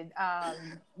valid.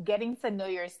 Getting to know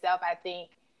yourself, I think,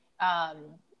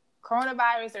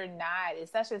 coronavirus or not,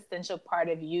 is such an essential part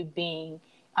of you being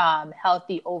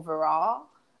healthy overall.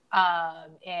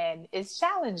 And it's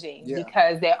challenging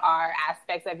because there are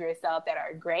aspects of yourself that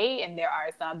are great and there are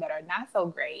some that are not so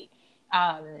great.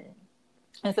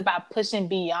 It's about pushing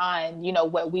beyond, you know,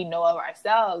 what we know of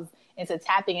ourselves into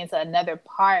tapping into another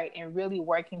part and really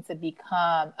working to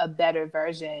become a better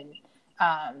version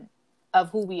of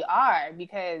who we are,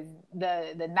 because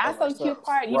the not so cute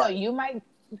part, you know, you might,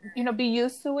 you know, be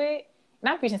used to it.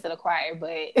 Not preaching to the choir,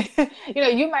 but you know,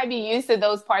 you might be used to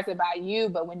those parts about you,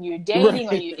 but when you're dating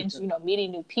or you know, meeting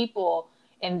new people,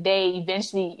 and they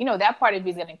eventually, you know, that part of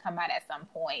you is going to come out at some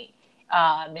point.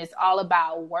 It's all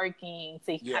about working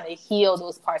to kind of heal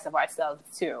those parts of ourselves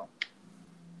too.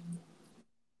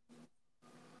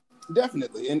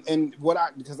 Definitely, and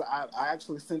because I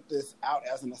actually sent this out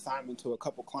as an assignment to a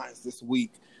couple clients this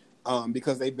week.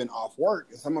 Because they've been off work,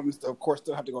 and some of them, of course,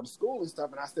 still have to go to school and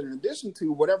stuff. And I said, in addition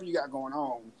to whatever you got going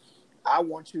on, I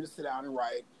want you to sit down and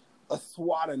write a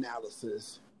SWOT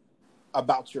analysis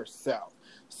about yourself.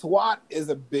 SWOT is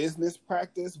a business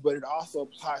practice, but it also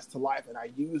applies to life, and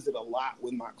I use it a lot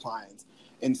with my clients.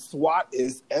 And SWOT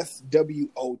is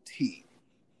SWOT.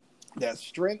 That's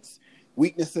strengths,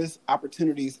 weaknesses,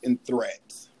 opportunities, and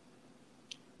threats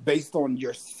based on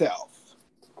yourself.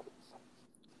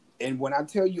 And when I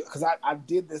tell you, because I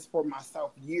did this for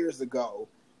myself years ago,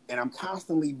 and I'm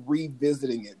constantly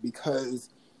revisiting it because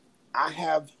I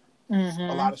have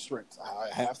a lot of strengths.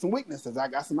 I have some weaknesses. I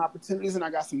got some opportunities and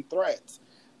I got some threats.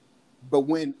 But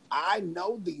when I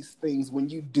know these things, when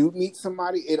you do meet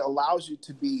somebody, it allows you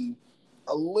to be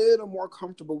a little more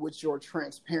comfortable with your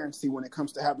transparency when it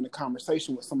comes to having a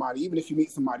conversation with somebody, even if you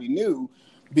meet somebody new,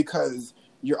 because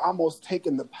you're almost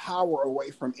taking the power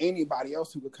away from anybody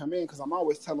else who could come in. Because I'm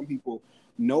always telling people,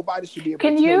 nobody should be able to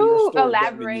tell your story. Can you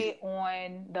elaborate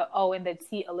on the O and the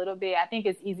T a little bit? I think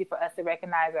it's easy for us to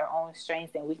recognize our own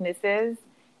strengths and weaknesses.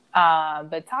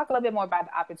 But talk a little bit more about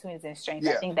the opportunities and strengths.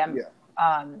 I think that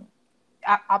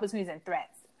opportunities and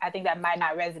threats, I think that might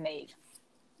not resonate.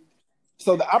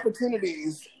 So the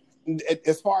opportunities,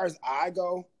 as far as I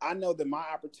go, I know that my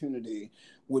opportunity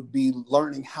would be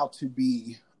learning how to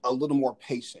be a little more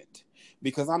patient,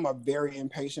 because I'm a very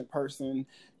impatient person.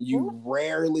 You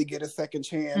rarely get a second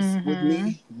chance with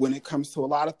me when it comes to a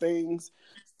lot of things.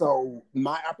 So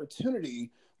my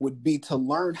opportunity would be to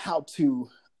learn how to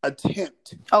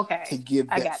attempt to give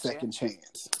that second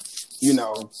chance, you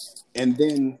know, and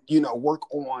then, you know, work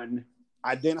on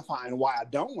identifying why I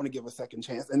don't want to give a second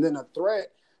chance. And then a threat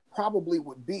probably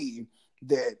would be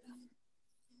that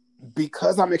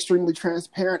because I'm extremely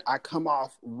transparent, I come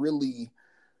off really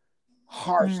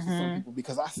harsh to some people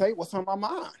because I say what's on my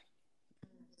mind.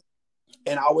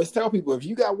 And I always tell people, if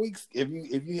you got weaks, if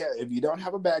you don't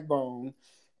have a backbone,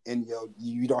 and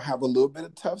you don't have a little bit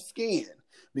of tough skin,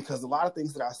 because a lot of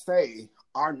things that I say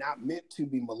are not meant to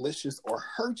be malicious or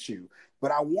hurt you, but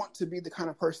I want to be the kind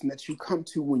of person that you come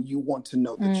to when you want to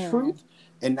know the truth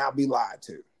and not be lied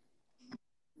to.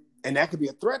 And that could be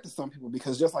a threat to some people,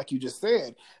 because just like you just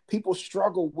said, people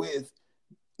struggle with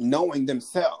knowing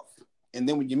themselves. And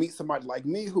then when you meet somebody like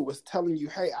me who was telling you,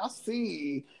 hey, I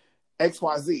see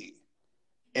XYZ.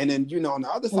 And then, you know, on the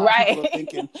other side, people are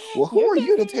thinking, well, who are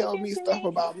you to tell me stuff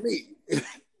about me?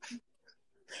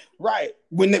 Right.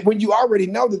 When you already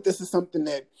know that this is something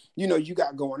that, you know, you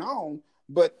got going on,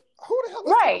 but who the hell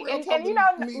is Right. Terrell And telling me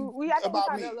I think we about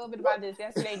talked me? a little bit What? about this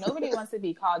yesterday. Nobody wants to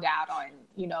be called out on,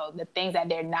 the things that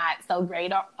they're not so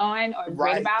great on or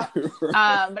great Right. about.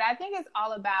 Right. But I think it's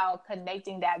all about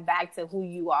connecting that back to who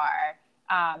you are,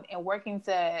 and working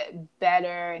to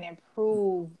better and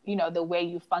improve, the way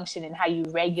you function and how you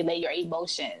regulate your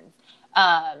emotions.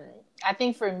 I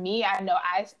think for me, I know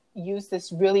I used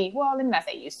this really, well, let me not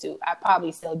say used to, I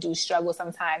probably still do struggle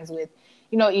sometimes with,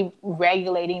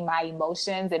 regulating my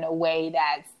emotions in a way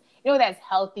that's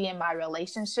healthy in my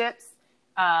relationships,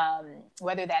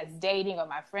 whether that's dating or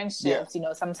my friendships.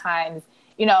 Sometimes,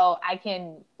 I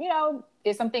can,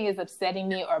 if something is upsetting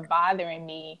me or bothering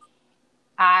me,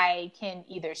 I can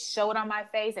either show it on my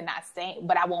face and not say,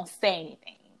 but I won't say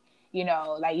anything.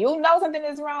 Like you'll know something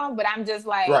is wrong, but I'm just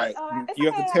like, Right. oh, it's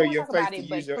You have okay, to I tell won't your talk face about to it. use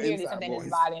But your clearly inside something is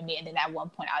voice. bothering me, and then at one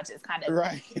point I'll just kind of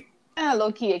Right.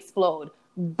 low key explode.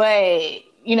 But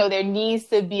there needs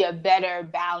to be a better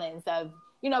balance of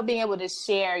being able to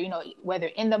share, whether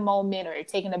in the moment or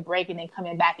taking a break and then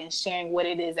coming back and sharing what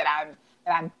it is that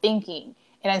I'm thinking.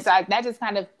 And so that just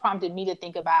kind of prompted me to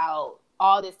think about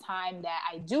all this time that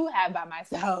I do have by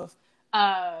myself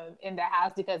in the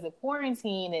house because of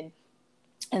quarantine,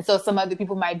 and so some other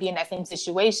people might be in that same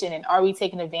situation. And are we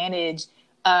taking advantage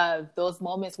of those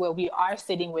moments where we are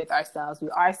sitting with ourselves, we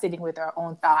are sitting with our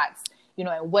own thoughts,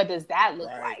 and what does that look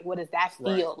like? What does that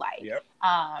feel like? Yep.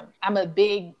 I'm a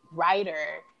big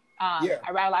writer. Yeah.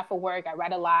 I write a lot for work. I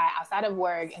write a lot outside of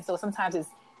work. And so sometimes it's,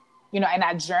 and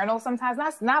I journal sometimes,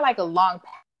 not like a long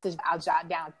passage. I'll jot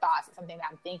down thoughts or something that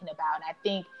I'm thinking about. And I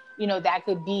think, that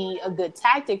could be a good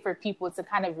tactic for people to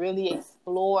kind of really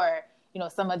explore,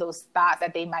 some of those thoughts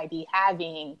that they might be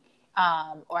having,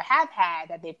 or have had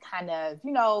that they've kind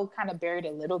of buried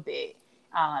a little bit.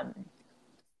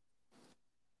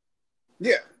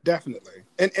 Yeah, definitely.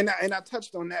 And I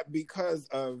touched on that because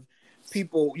of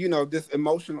people, this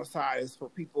emotional side is for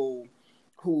people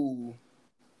who,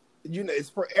 it's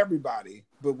for everybody.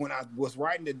 But when I was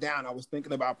writing it down, I was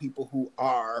thinking about people who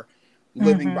are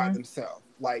living by themselves,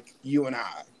 like you and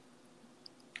I,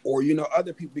 or,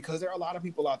 other people, because there are a lot of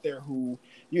people out there who,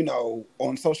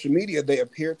 on social media, they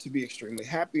appear to be extremely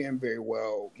happy and very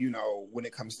well, when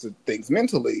it comes to things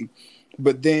mentally.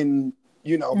 But then,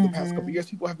 over the past couple of years,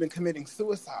 people have been committing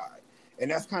suicide.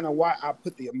 And that's kind of why I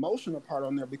put the emotional part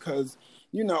on there, because,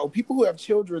 people who have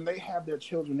children, they have their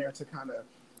children there to kind of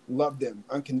love them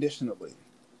unconditionally.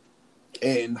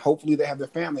 And hopefully they have their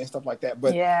family and stuff like that.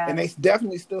 But and they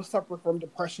definitely still suffer from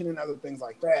depression and other things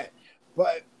like that.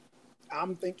 But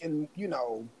I'm thinking,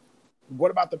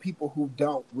 what about the people who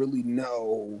don't really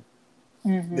know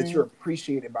that you're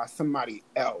appreciated by somebody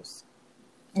else?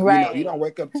 Right. You don't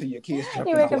wake up to your kids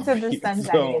jumping you wake all up to the sun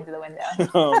shining into the window.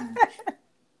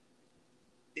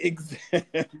 Exactly.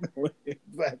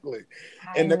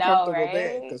 And the comfortable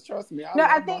bed. Because trust me,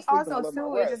 I think also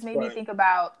too, it just made me think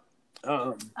about,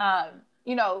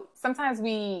 sometimes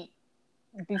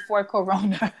before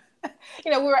Corona,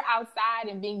 we were outside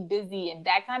and being busy, and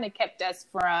that kind of kept us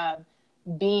from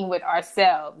being with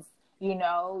ourselves.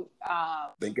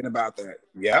 Thinking about that.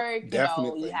 Yeah,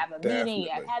 definitely. You have a meeting, you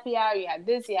have happy hour, you have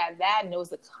this, you have that, and it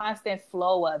was a constant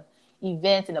flow of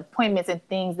events and appointments and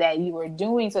things that you were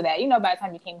doing, so that by the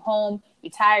time you came home,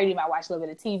 you're tired, you might watch a little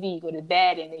bit of TV, you go to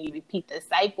bed, and then you repeat the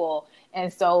cycle.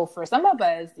 And so for some of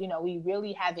us, we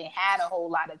really haven't had a whole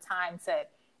lot of time to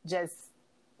just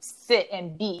sit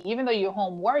and be. Even though you're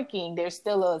home working, there's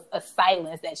still a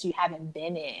silence that you haven't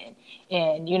been in.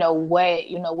 And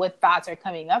what thoughts are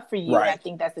coming up for you. Right. And I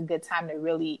think that's a good time to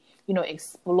really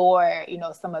explore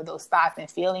some of those thoughts and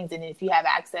feelings. And if you have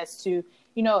access to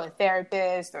a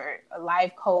therapist or a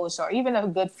life coach, or even a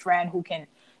good friend who can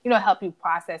help you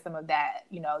process some of that,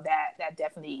 that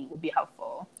definitely would be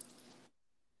helpful.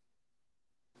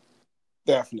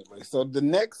 Definitely. So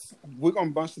we're gonna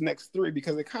bunch the next three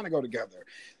because they kind of go together.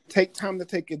 Take time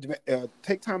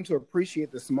to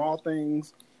appreciate the small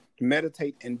things,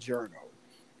 meditate, and journal.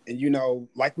 And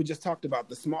like we just talked about,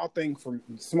 the small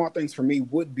things for me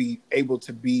would be able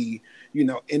to be,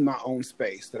 in my own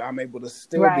space, that I'm able to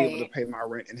still be able to pay my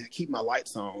rent and keep my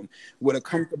lights on with a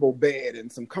comfortable bed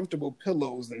and some comfortable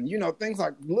pillows, and things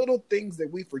like little things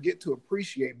that we forget to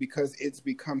appreciate because it's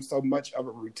become so much of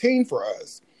a routine for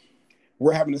us.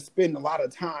 We're having to spend a lot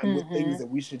of time with things that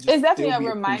we should just. It's definitely a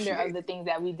reminder of the things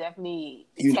that we definitely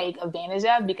take advantage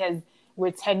of, because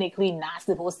we're technically not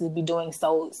supposed to be doing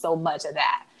so much of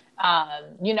that.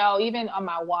 Even on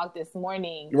my walk this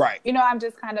morning, right. I'm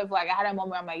just kind of like, I had a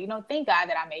moment where I'm like, thank God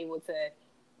that I'm able to,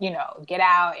 get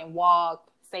out and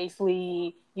walk,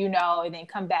 safely, and then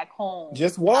come back home.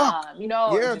 Just walk.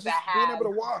 Or just I being have,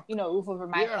 able to walk. Roof over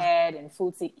my head and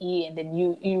food to eat. And then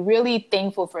you really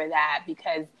thankful for that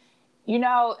because,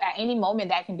 at any moment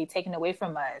that can be taken away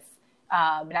from us.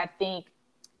 And I think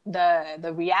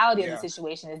the reality of the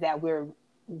situation is that we're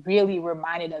really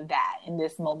reminded of that in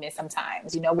this moment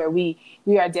sometimes, where we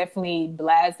are definitely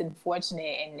blessed and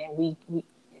fortunate, and then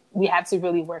we have to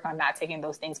really work on not taking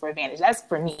those things for advantage. That's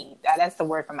for me. That's the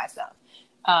word for myself.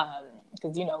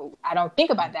 Because, I don't think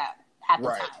about that half the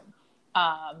time.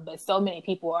 But so many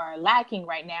people are lacking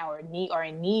right now or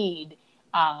in need.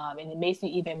 And it makes me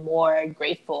even more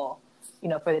grateful,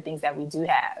 for the things that we do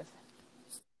have.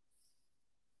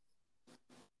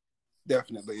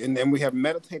 Definitely. And then we have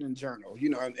meditate and journal,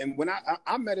 and when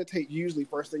I meditate usually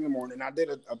first thing in the morning. I did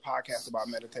a podcast about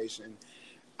meditation.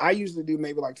 I usually do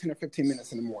maybe like 10 or 15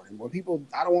 minutes in the morning.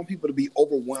 I don't want people to be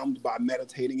overwhelmed by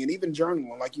meditating and even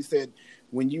journaling. Like you said,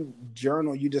 when you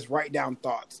journal, you just write down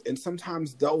thoughts. And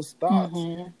sometimes those thoughts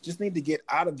just need to get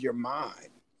out of your mind.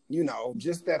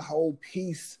 Just that whole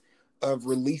piece of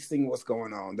releasing what's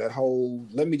going on, that whole,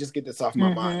 let me just get this off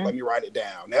my mind. Let me write it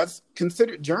down. That's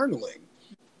considered journaling.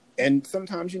 And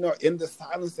sometimes, in the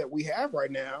silence that we have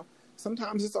right now,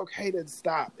 sometimes it's okay to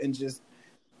stop and just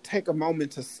take a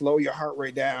moment to slow your heart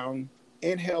rate down,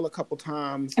 inhale a couple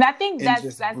times. And I think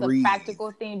that's a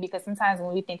practical thing, because sometimes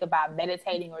when we think about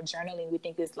meditating or journaling, we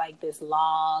think it's like this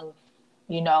long,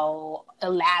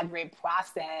 elaborate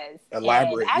process. And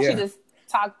I actually just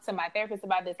talked to my therapist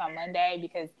about this on Monday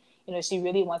because, she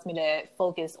really wants me to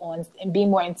focus on and be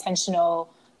more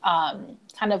intentional,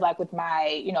 kind of like with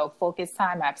my, focus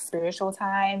time, my spiritual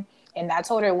time. And I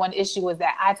told her one issue was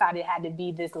that I thought it had to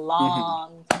be this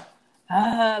long,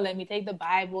 let me take the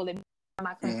Bible, let me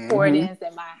my concordance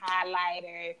and my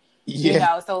highlighter,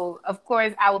 so of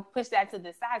course I would push that to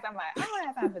the side. I'm like, I don't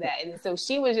have time for that. And so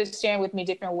she was just sharing with me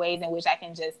different ways in which I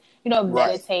can just,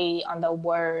 meditate on the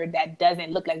word that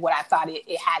doesn't look like what I thought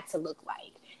it had to look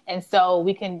like. And so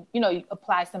we can,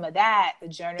 apply some of that, the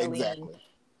journaling,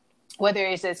 whether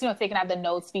it's just, taking out the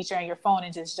notes feature on your phone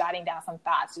and just jotting down some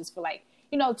thoughts just for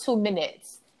 2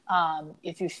 minutes.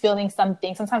 If you're feeling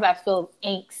something, sometimes I feel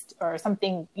angst or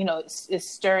something, is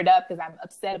stirred up because I'm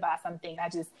upset about something. I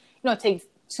just, it takes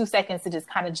 2 seconds to just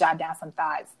kind of jot down some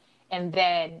thoughts. And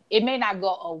then it may not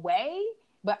go away,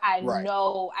 but I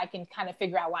know I can kind of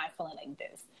figure out why I'm feeling like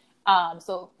this.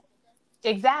 So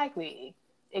exactly.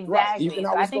 So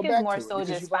I think it's more so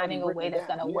just finding a way that's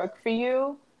going to work for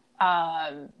you,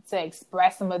 to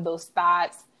express some of those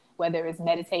thoughts, whether it's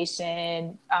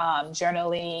meditation,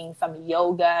 journaling, some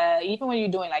yoga, even when you're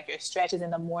doing your stretches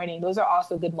in the morning. Those are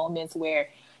also good moments where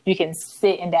you can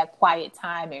sit in that quiet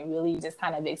time and really just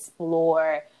kind of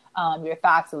explore your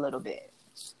thoughts a little bit.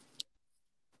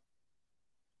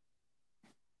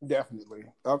 Definitely.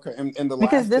 Okay. And the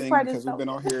last thing, because we've been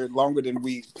on here longer than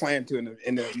we planned to,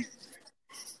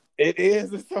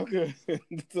 it's so good.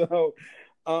 So,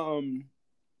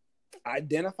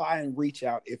 identify and reach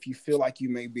out if you feel like you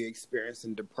may be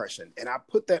experiencing depression. And I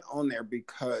put that on there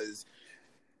because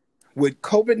with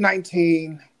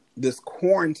COVID-19, this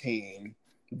quarantine,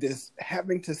 this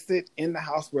having to sit in the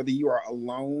house, whether you are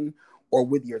alone or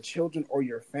with your children or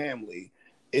your family,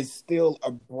 is still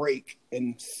a break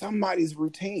in somebody's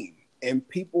routine. And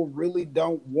people really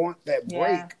don't want that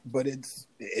break, but it's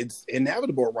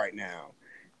inevitable right now.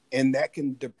 And that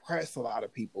can depress a lot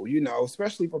of people,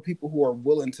 especially for people who are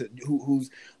willing to, who's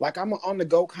like, I'm an on the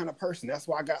go kind of person. That's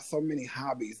why I got so many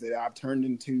hobbies that I've turned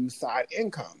into side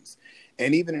incomes.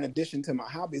 And even in addition to my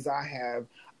hobbies, I have,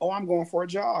 I'm going for a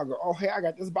jog, or, hey, I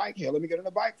got this bike here. Let me get on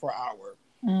a bike for an hour.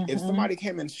 If somebody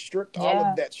came and stripped all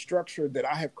of that structure that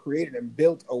I have created and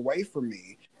built away from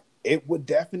me, it would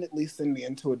definitely send me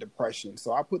into a depression.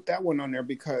 So I put that one on there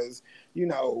because,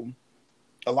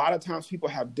 a lot of times people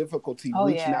have difficulty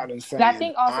reaching out and saying, and I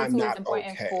think also I'm too, not it's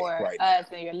important okay for right us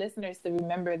now. and your listeners to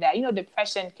remember that,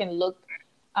 depression can look,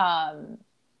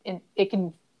 it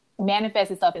can manifest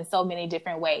itself in so many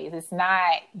different ways. It's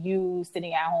not you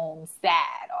sitting at home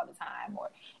sad all the time,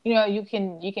 or, you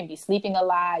can be sleeping a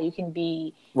lot. You can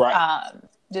be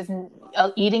just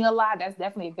eating a lot. That's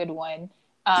definitely a good one.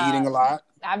 Eating a lot.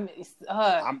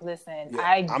 Listen,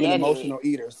 I'm an emotional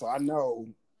eater, so I know.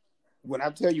 When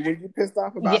I tell you, when you're pissed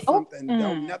off about something,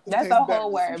 nothing that's tastes a better whole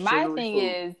than word. some My sugary thing food.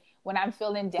 is, when I'm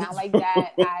feeling down like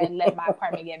that, I let my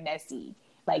apartment get messy.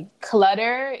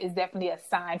 Clutter is definitely a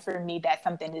sign for me that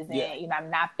something isn't,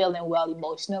 I'm not feeling well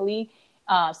emotionally.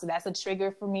 So that's a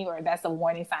trigger for me, or that's a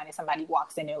warning sign if somebody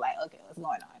walks in, they're like, okay, what's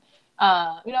going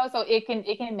on? So it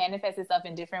can manifest itself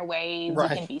in different ways. You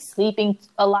can be sleeping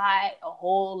a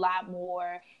whole lot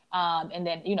more. And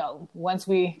then, once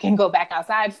we can go back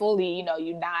outside fully,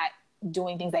 you're not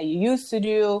doing things that you used to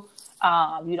do.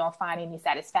 You don't find any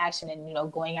satisfaction in,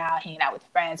 going out, hanging out with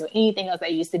friends or anything else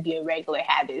that used to be a regular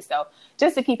habit. So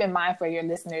just to keep in mind for your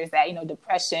listeners that,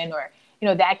 depression or,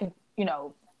 that can,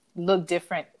 look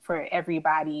different for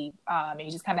everybody. And you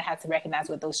just kind of have to recognize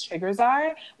what those triggers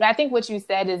are. But I think what you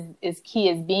said is key,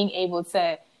 is being able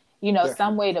to, Definitely.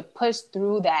 some way to push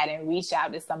through that and reach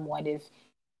out to someone if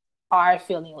are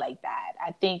feeling like that.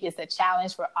 I think it's a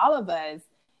challenge for all of us,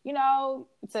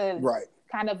 to Right.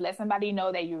 kind of let somebody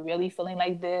know that you're really feeling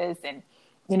like this. And,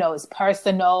 it's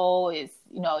personal.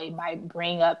 It might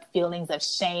bring up feelings of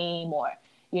shame or,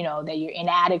 that you're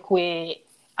inadequate.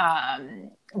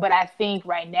 But I think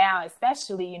right now,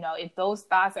 especially, if those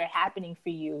thoughts are happening for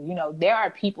you, there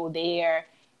are people there,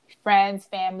 friends,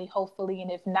 family, hopefully.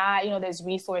 And if not, there's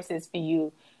resources for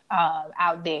you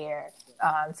out there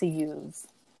to use.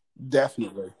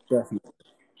 Definitely.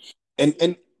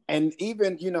 And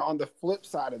even, on the flip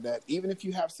side of that, even if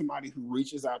you have somebody who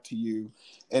reaches out to you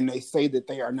and they say that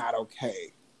they are not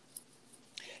okay,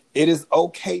 it is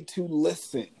okay to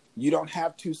listen. You don't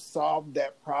have to solve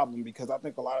that problem, because I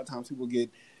think a lot of times people get,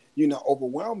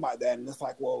 overwhelmed by that. And it's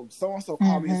like, well, so-and-so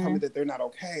called me and told me that they're not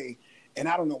okay, and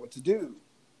I don't know what to do.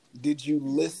 Did you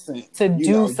listen? To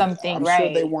do something, I'm right?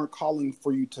 sure they weren't calling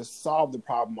for you to solve the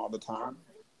problem all the time.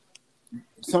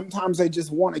 Sometimes they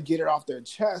just want to get it off their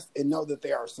chest and know that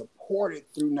they are supported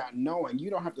through not knowing. You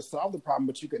don't have to solve the problem,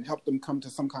 but you can help them come to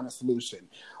some kind of solution,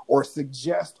 or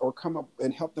suggest, or come up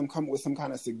and help them come with some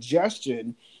kind of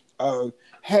suggestion of,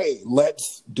 hey,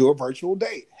 let's do a virtual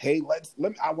date. Hey,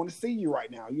 I want to see you right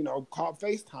now. Call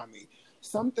FaceTime me.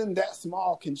 Something that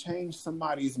small can change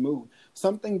somebody's mood.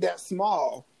 Something that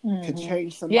small can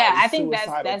change somebody's Yeah, I think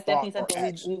suicidal that's definitely thought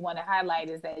something we want to highlight,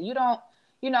 is that you don't,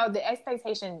 the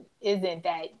expectation isn't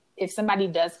that if somebody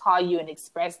does call you and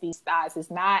express these thoughts, it's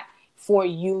not for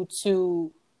you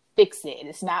to fix it.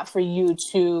 It's not for you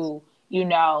to,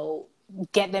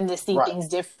 get them to see Right. things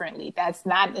differently. That's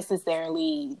not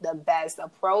necessarily the best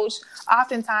approach.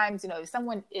 Oftentimes, if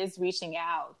someone is reaching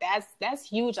out, that's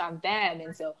huge on them.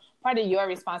 And so part of your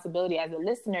responsibility as a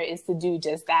listener is to do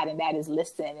just that. And that is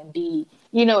listen and be,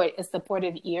 a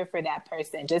supportive ear for that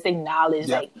person. Just acknowledge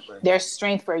Definitely. their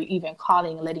strength for even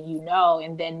calling and letting you know.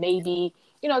 And then maybe,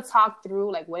 talk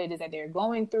through what it is that they're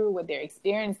going through, what they're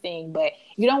experiencing. But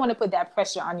you don't want to put that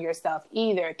pressure on yourself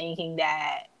either, thinking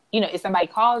that, if somebody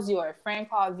calls you or a friend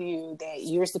calls you, that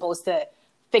you're supposed to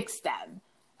fix them.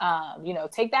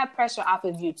 Take that pressure off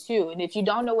of you too. And if you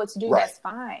don't know what to do, Right. that's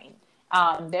fine.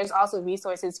 There's also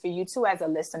resources for you too as a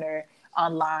listener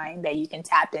online that you can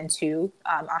tap into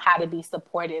on how to be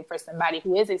supportive for somebody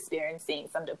who is experiencing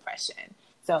some depression.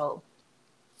 So.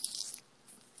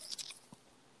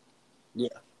 Yeah,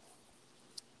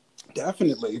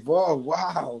 definitely. Whoa,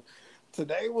 wow.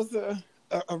 Today was a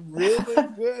really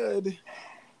good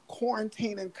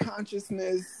quarantine and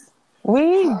consciousness.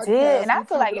 We podcast. did. And I We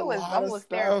feel like covered it a was lot of almost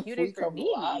stuff. therapeutic We for covered a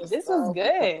me. lot of This stuff. was We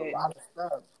covered a good. lot of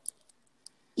stuff.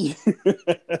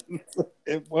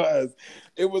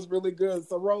 It was really good.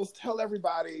 So Rose, tell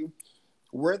everybody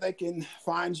where they can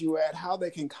find you at, how they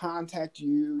can contact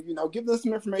you, give them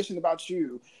some information about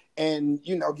you, and,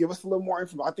 give us a little more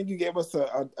info. I think you gave us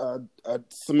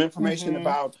some information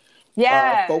about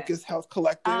Focus Health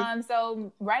Collective.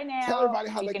 So right now, tell everybody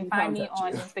how you they can find me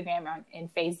on Instagram and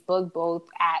Facebook, both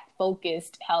at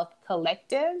Focused Health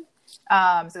Collective.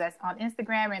 So that's on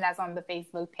Instagram and that's on the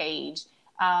Facebook page.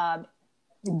 The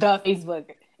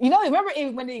Facebook. Remember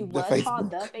when it was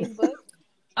called the Facebook?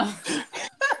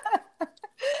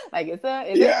 Like it's a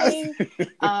thing.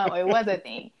 It was a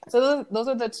thing. So those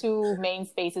are the two main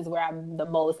spaces where I'm the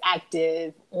most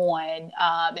active on.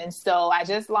 And so I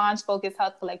just launched Focus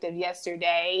Health Collective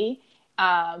yesterday.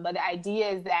 But the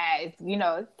idea is that,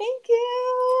 thank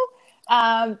you.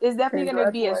 It's definitely going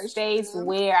to be a space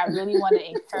where I really want to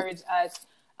encourage us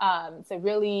to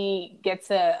really get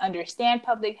to understand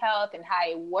public health and how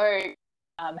it works,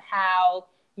 how,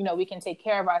 we can take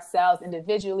care of ourselves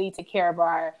individually, take care of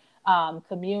our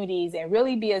communities, and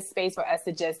really be a space for us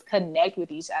to just connect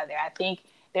with each other. I think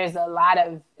there's a lot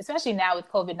of, especially now with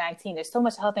COVID-19, there's so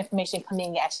much health information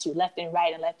coming at you left and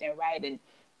right. And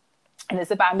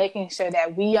it's about making sure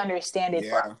that we understand it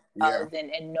for ourselves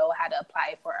and know how to apply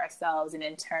it for ourselves and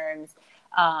in terms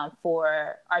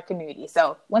for our community.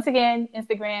 So once again,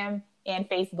 Instagram and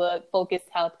Facebook, Focus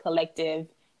Health Collective,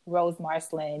 Rose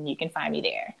Marcelin. You can find me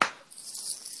there.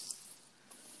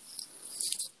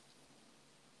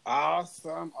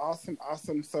 Awesome.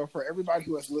 So for everybody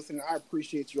who is listening, I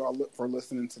appreciate you all for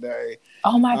listening today.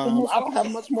 Oh my goodness. I don't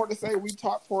have much more to say. We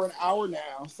talked for an hour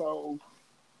now, so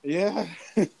Yeah.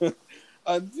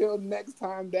 Until next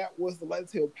time, that was the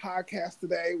Let's Heal podcast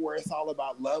today, where it's all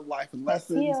about love, life, and Let's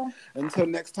lessons. heal. Until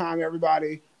next time,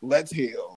 everybody, let's heal.